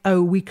like,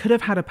 oh, we could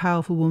have had a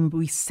powerful woman, but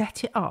we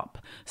set it up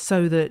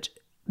so that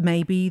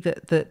maybe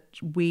that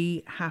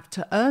we have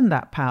to earn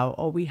that power,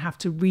 or we have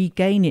to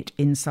regain it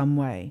in some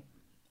way.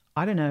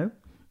 I don't know.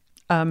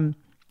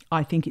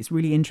 I think it's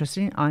really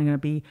interesting. I'm going to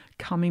be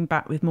coming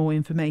back with more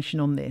information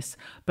on this.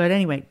 But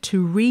anyway,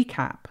 to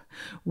recap,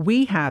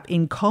 we have,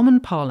 in common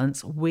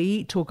parlance,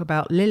 we talk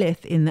about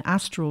Lilith in the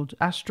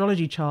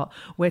astrology chart.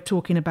 We're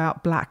talking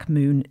about black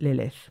moon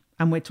Lilith,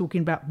 and we're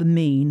talking about the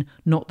mean,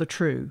 not the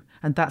true.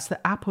 And that's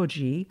the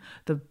apogee,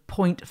 the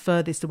point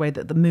furthest away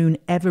that the moon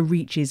ever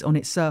reaches on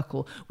its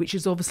circle, which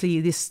is obviously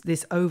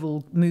this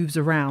oval moves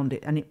around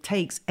it, and it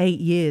takes 8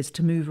 years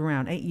to move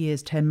around, 8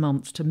 years, 10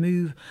 months to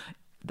move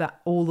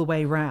that all the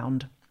way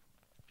round,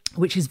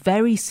 which is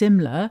very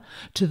similar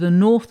to the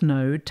North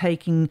Node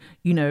taking,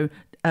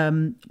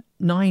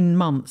 9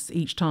 months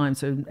each time.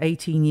 So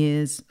 18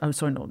 years,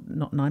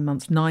 not 9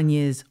 months, 9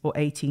 years or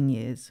 18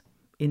 years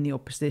in the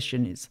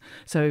opposition is.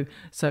 So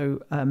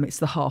it's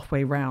the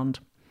halfway round.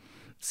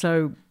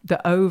 So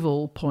the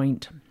oval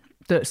point,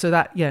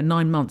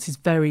 9 months is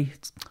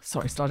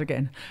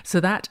So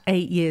that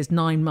 8 years,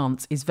 9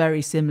 months is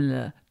very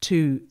similar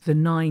to the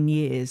 9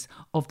 years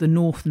of the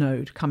North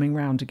Node coming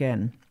round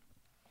again.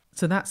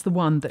 So that's the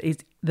one that is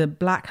the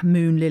black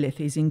moon Lilith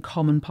is in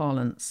common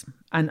parlance.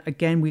 And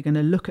again, we're going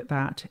to look at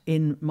that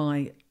in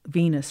my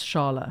Venus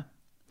Shala.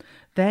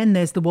 Then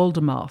there's the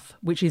Waldemarth,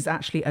 which is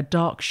actually a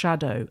dark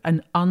shadow,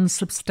 an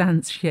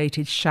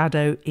unsubstantiated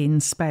shadow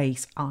in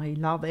space. I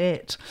love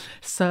it.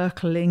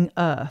 Circling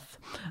Earth,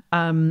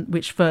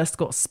 which first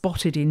got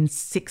spotted in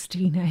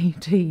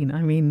 1618.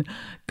 I mean,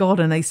 God,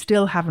 and they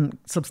still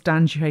haven't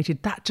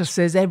substantiated. That just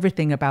says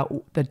everything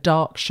about the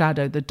dark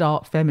shadow, the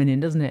dark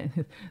feminine, doesn't it?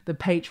 The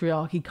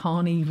patriarchy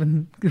can't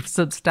even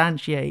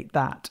substantiate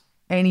that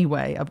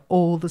anyway, of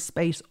all the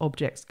space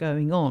objects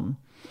going on.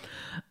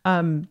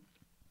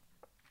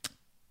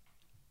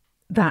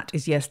 That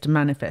is yes to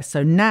manifest.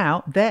 So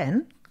now,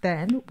 then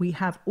we've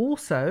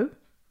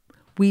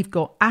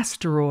got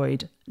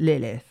asteroid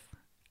Lilith.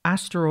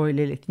 Asteroid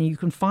Lilith. And you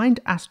can find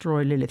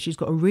asteroid Lilith. She's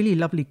got a really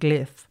lovely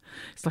glyph.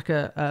 It's like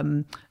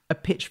a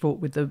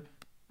pitchfork with the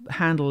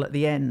handle at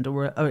the end,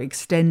 or a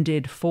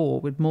extended four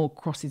with more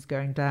crosses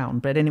going down.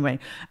 But anyway,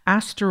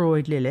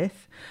 asteroid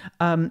Lilith.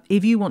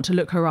 If you want to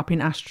look her up in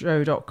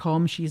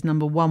astro.com, she's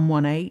number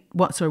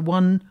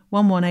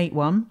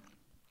 1181.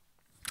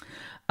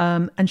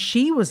 And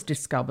she was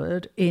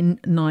discovered in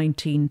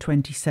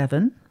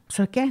 1927.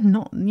 So again,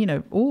 not,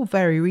 all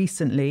very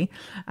recently.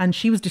 And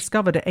she was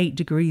discovered at 8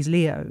 degrees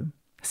Leo.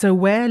 So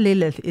where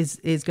Lilith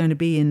is going to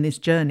be in this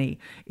journey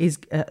is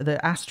the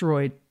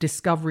asteroid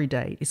discovery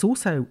date. It's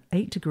also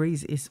 8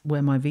 degrees is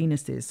where my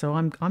Venus is. So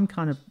I'm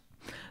kind of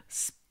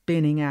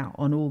spinning out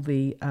on all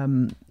the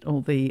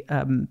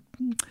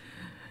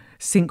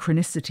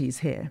synchronicities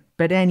here.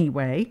 But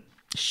anyway,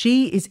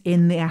 she is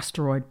in the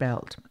asteroid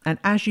belt. And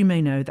as you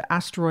may know, the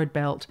asteroid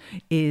belt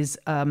is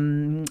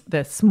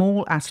the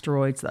small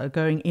asteroids that are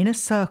going in a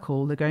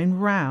circle. They're going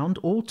round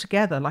all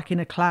together like in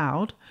a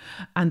cloud.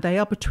 And they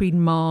are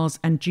between Mars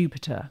and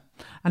Jupiter.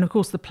 And of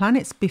course, the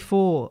planets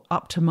before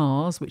up to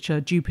Mars, which are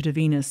Jupiter,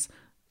 Venus,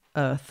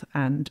 Earth,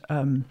 and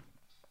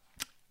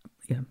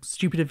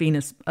Jupiter,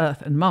 Venus,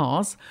 Earth, and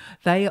Mars,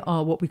 they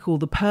are what we call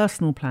the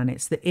personal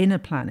planets, the inner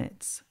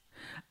planets.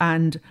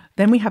 And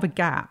then we have a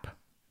gap.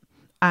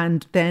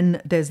 And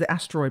then there's the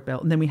asteroid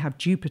belt, and then we have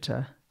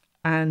Jupiter.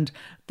 And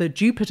the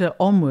Jupiter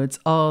onwards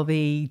are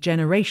the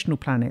generational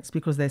planets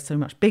because they're so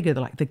much bigger.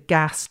 They're like the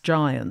gas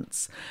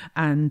giants.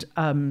 And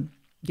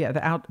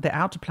the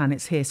outer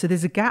planets here. So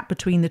there's a gap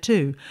between the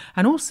two.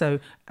 And also,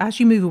 as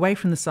you move away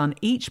from the sun,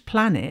 each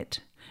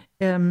planet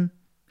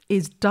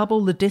is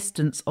double the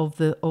distance of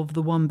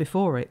the one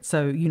before it.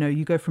 So,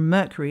 you go from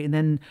Mercury and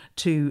then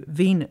to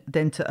Venus,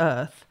 then to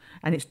Earth.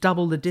 And it's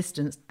double the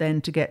distance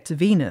then to get to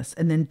Venus,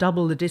 and then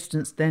double the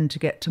distance then to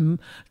get to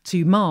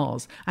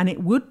Mars. And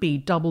it would be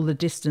double the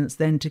distance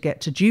then to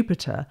get to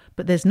Jupiter,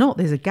 but there's not.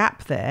 There's a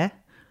gap there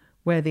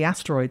where the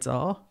asteroids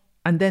are,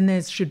 and then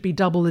there should be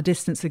double the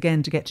distance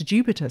again to get to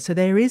Jupiter. So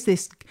there is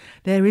this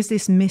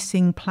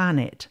missing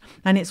planet,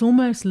 and it's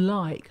almost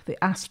like the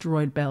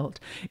asteroid belt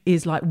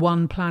is like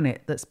one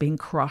planet that's been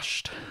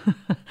crushed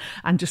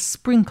and just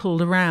sprinkled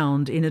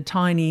around in a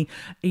tiny,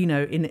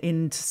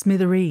 in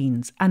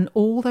smithereens. And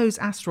all those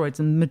asteroids,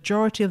 and the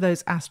majority of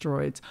those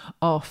asteroids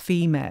are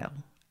female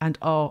and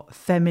are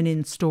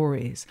feminine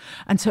stories.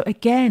 And so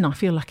again, I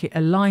feel like it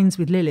aligns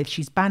with Lilith.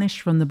 She's banished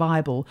from the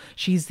Bible.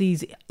 She's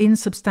these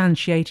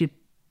insubstantiated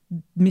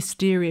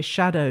mysterious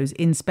shadows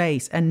in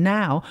space, and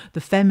now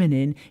the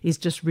feminine is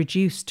just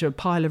reduced to a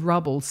pile of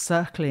rubble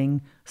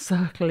circling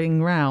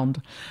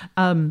round,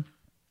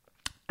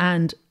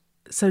 and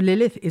so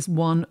Lilith is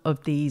one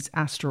of these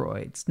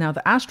asteroids. Now,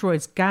 the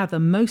asteroids gather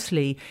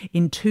mostly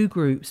in two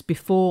groups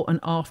before and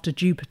after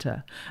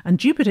Jupiter. And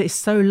Jupiter is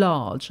so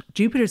large.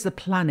 Jupiter is the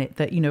planet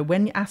that,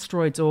 when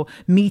asteroids or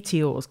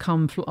meteors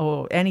come,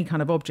 or any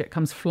kind of object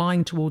comes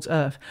flying towards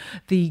Earth,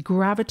 the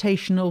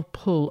gravitational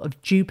pull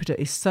of Jupiter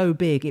is so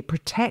big, it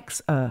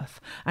protects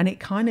Earth. And it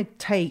kind of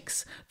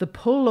takes, the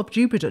pull of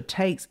Jupiter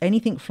takes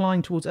anything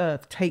flying towards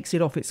Earth, takes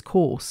it off its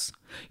course.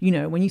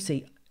 When you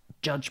see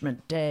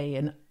Judgment Day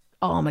and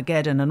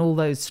Armageddon and all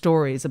those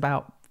stories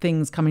about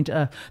things coming to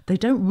Earth, they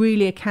don't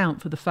really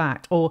account for the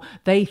fact, or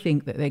they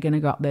think that they're going to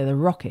go up there, the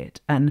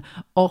rocket, and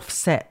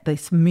offset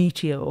this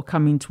meteor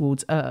coming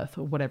towards Earth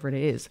or whatever it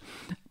is.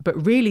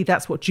 But really,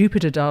 that's what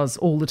Jupiter does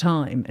all the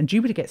time. And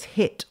Jupiter gets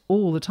hit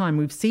all the time.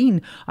 We've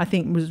seen, I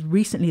think it was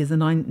recently as the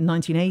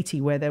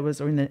 1980, where there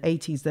was, or in the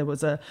 80s, there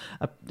was a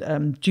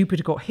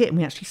Jupiter got hit, and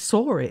we actually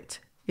saw it.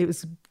 It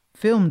was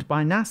filmed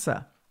by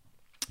NASA.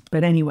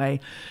 But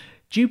anyway,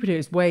 Jupiter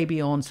is way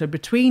beyond. So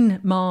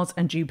between Mars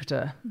and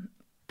Jupiter,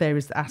 there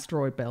is the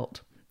asteroid belt.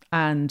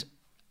 And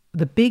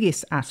the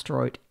biggest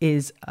asteroid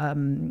is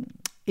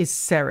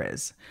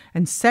Ceres.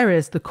 And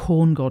Ceres, the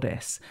corn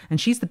goddess.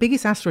 And she's the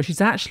biggest asteroid.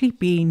 She's actually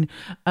been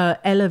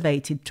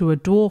elevated to a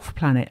dwarf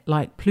planet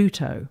like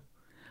Pluto.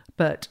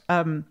 But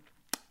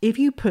if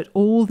you put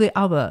all the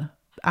other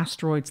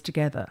asteroids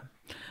together,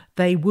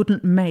 they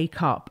wouldn't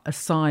make up a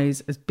size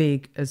as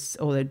big as,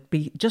 or they'd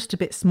be just a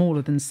bit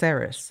smaller than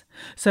Ceres.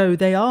 So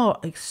they are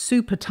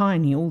super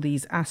tiny, all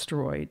these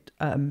asteroid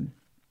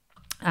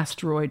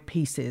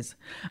pieces.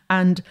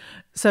 And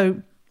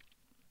so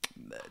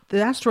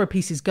the asteroid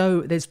pieces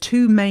go, there's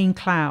two main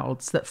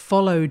clouds that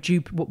follow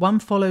Jupiter. One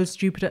follows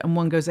Jupiter and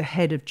one goes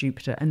ahead of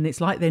Jupiter. And it's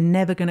like they're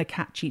never going to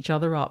catch each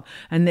other up.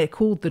 And they're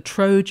called the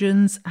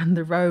Trojans and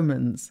the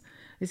Romans.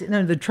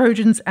 The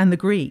Trojans and the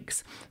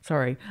Greeks,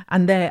 sorry.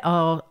 And they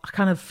are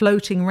kind of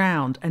floating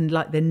around and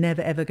like they're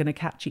never, ever going to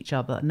catch each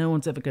other. No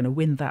one's ever going to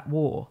win that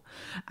war.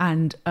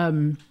 And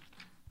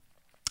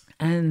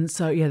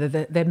so, yeah,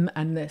 they're them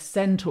and they're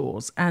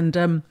centaurs.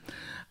 And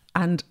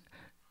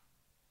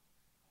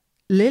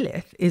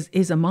Lilith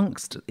is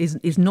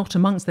not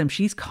amongst them.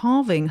 She's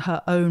carving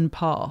her own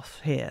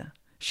path here.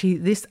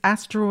 This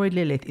asteroid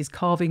Lilith is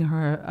carving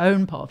her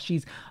own path.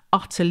 She's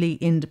utterly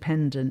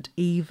independent,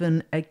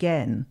 even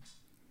again.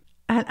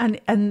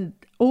 And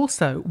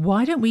also,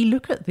 why don't we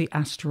look at the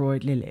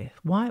asteroid Lilith?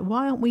 Why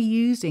aren't we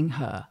using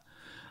her?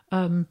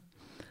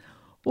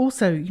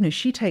 Also,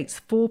 she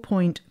takes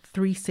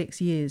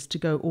 4.36 years to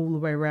go all the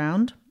way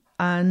around.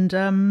 And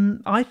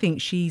I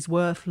think she's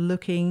worth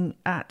looking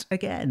at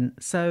again.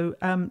 So,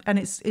 and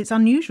it's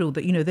unusual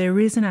that, there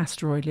is an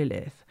asteroid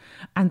Lilith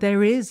and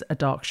there is a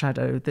dark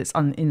shadow that's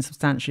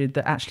insubstantiated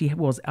that actually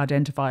was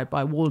identified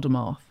by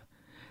Waldemar.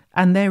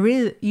 And there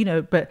is,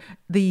 but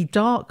the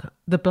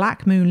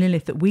black moon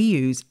Lilith that we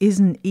use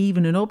isn't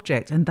even an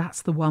object, and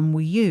that's the one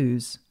we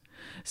use.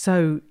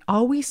 So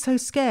are we so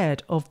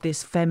scared of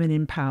this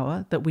feminine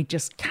power that we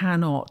just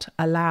cannot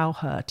allow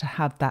her to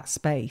have that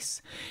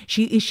space?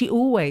 Is she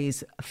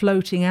always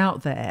floating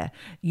out there,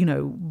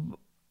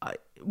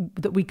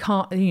 that we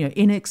can't,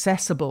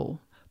 inaccessible,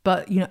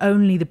 but,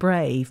 only the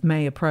brave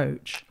may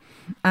approach.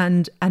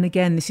 And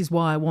again, this is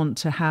why I want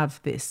to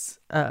have this,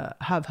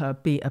 have her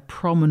be a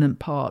prominent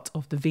part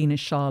of the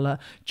Venus Shala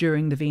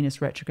during the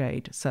Venus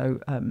retrograde. So,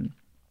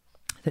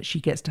 that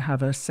she gets to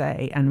have her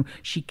say and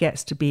she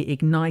gets to be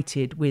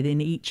ignited within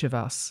each of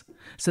us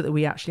so that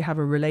we actually have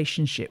a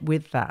relationship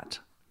with that.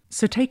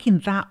 So taking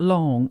that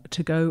long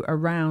to go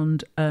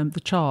around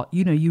the chart,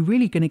 you're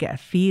really going to get a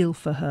feel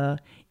for her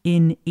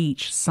in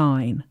each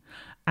sign.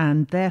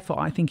 And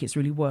therefore, I think it's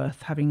really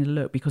worth having a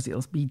look because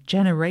it'll be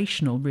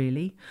generational,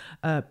 really.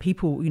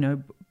 People,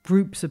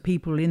 groups of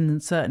people in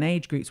certain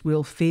age groups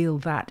will feel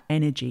that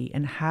energy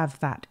and have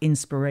that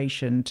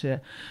inspiration to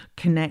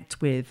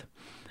connect with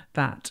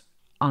that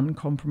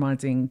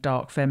uncompromising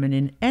dark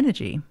feminine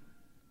energy.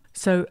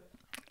 So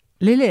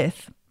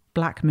Lilith,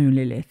 Black Moon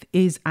Lilith,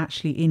 is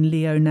actually in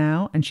Leo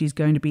now, and she's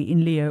going to be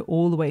in Leo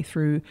all the way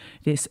through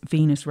this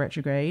Venus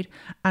retrograde.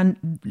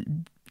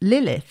 And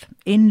Lilith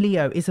in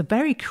Leo is a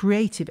very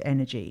creative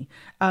energy.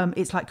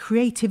 It's like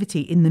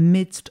creativity in the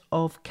midst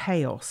of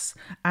chaos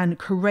and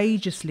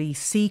courageously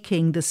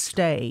seeking the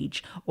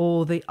stage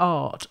or the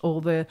art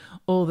or the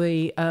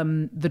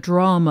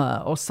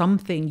drama or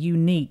something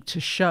unique to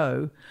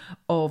show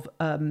of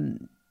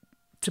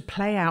to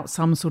play out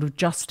some sort of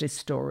justice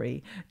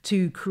story,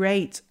 to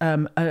create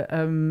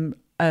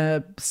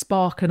a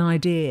spark an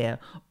idea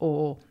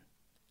or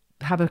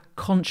have a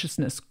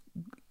consciousness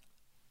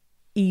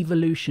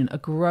evolution, a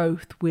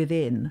growth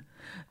within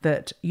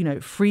that,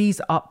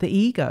 frees up the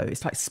ego.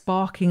 It's like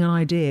sparking an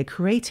idea,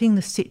 creating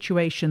the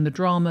situation, the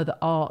drama, the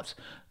art,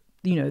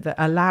 that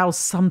allows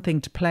something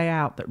to play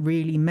out that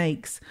really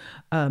makes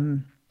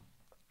you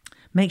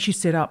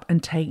sit up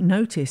and take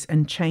notice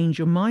and change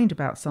your mind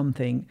about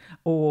something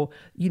or,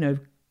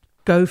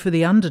 go for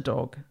the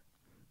underdog.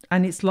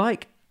 And it's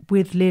like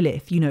with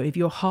Lilith, if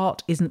your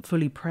heart isn't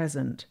fully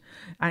present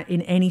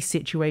in any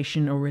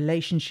situation or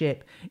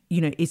relationship,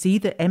 it's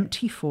either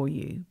empty for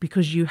you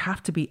because you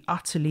have to be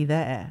utterly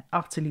there,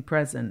 utterly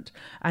present.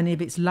 And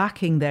if it's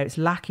lacking there, it's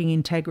lacking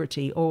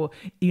integrity or,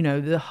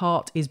 the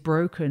heart is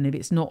broken if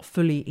it's not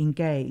fully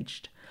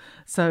engaged.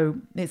 So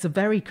it's a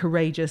very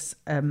courageous,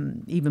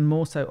 even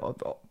more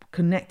so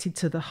connected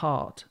to the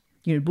heart,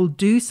 will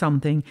do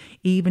something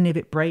even if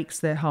it breaks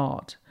their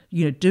heart,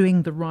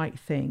 doing the right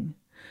thing.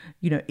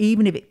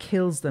 Even if it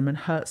kills them and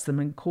hurts them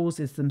and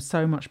causes them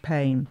so much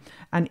pain,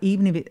 and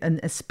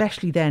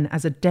especially then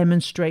as a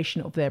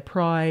demonstration of their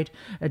pride,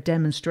 a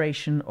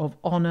demonstration of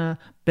honor,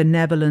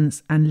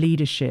 benevolence, and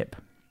leadership.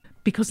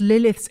 Because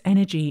Lilith's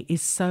energy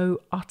is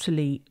so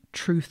utterly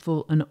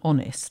truthful and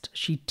honest.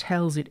 She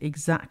tells it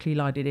exactly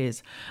like it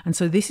is. And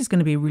so this is going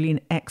to be really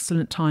an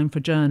excellent time for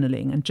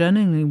journaling, and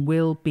journaling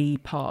will be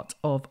part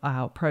of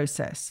our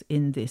process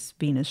in this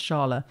Venus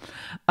Shala.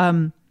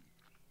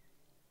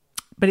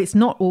 But it's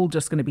not all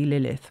just going to be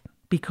Lilith,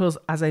 because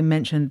as I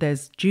mentioned,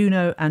 there's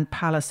Juno and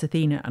Pallas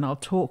Athena, and I'll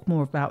talk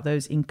more about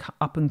those in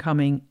up and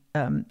coming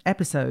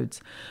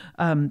episodes.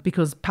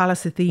 Because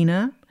Pallas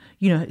Athena,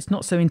 it's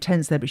not so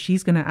intense there, but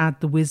she's going to add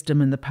the wisdom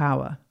and the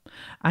power.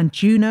 And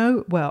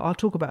Juno, well, I'll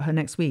talk about her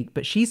next week,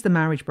 but she's the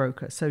marriage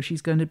broker. So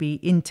she's going to be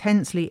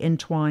intensely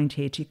entwined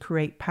here to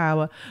create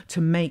power,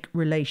 to make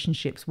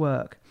relationships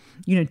work.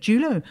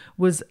 Juno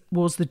was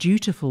the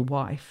dutiful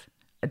wife,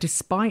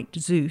 despite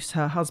Zeus,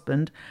 her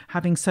husband,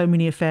 having so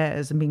many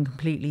affairs and being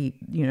completely,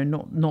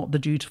 not the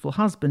dutiful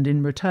husband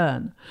in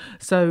return.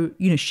 So,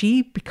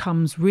 she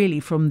becomes really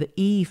from the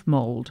Eve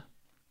mold.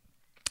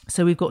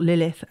 So we've got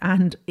Lilith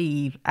and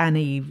Eve,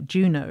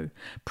 Juno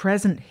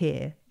present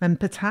here. And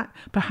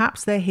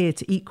perhaps they're here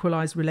to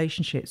equalize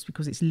relationships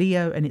because it's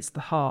Leo and it's the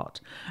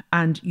heart.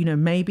 And,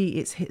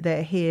 maybe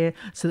they're here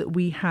so that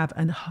we have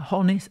an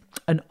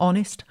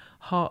honest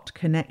heart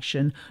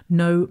connection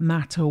no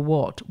matter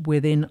what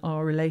within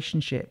our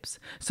relationships.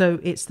 So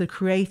it's the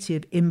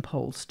creative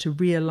impulse to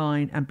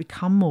realign and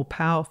become more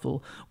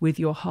powerful with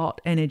your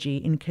heart energy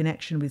in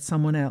connection with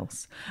someone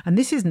else. And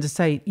this isn't to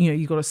say,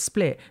 you've got to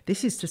split.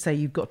 This is to say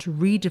you've got to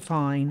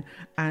redefine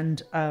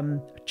and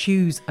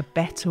choose a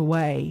better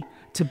way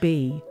to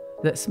be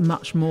that's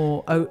much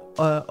more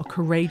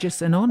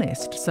courageous and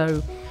honest.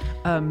 So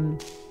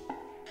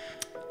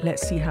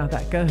let's see how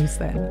that goes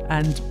then.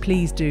 And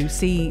please do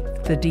see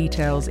the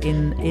details for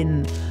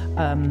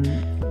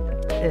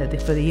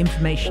the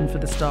information for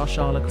the Star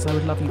Shala, because I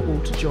would love you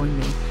all to join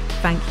me.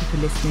 Thank you for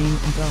listening,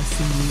 and I'll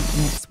see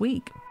you next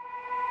week.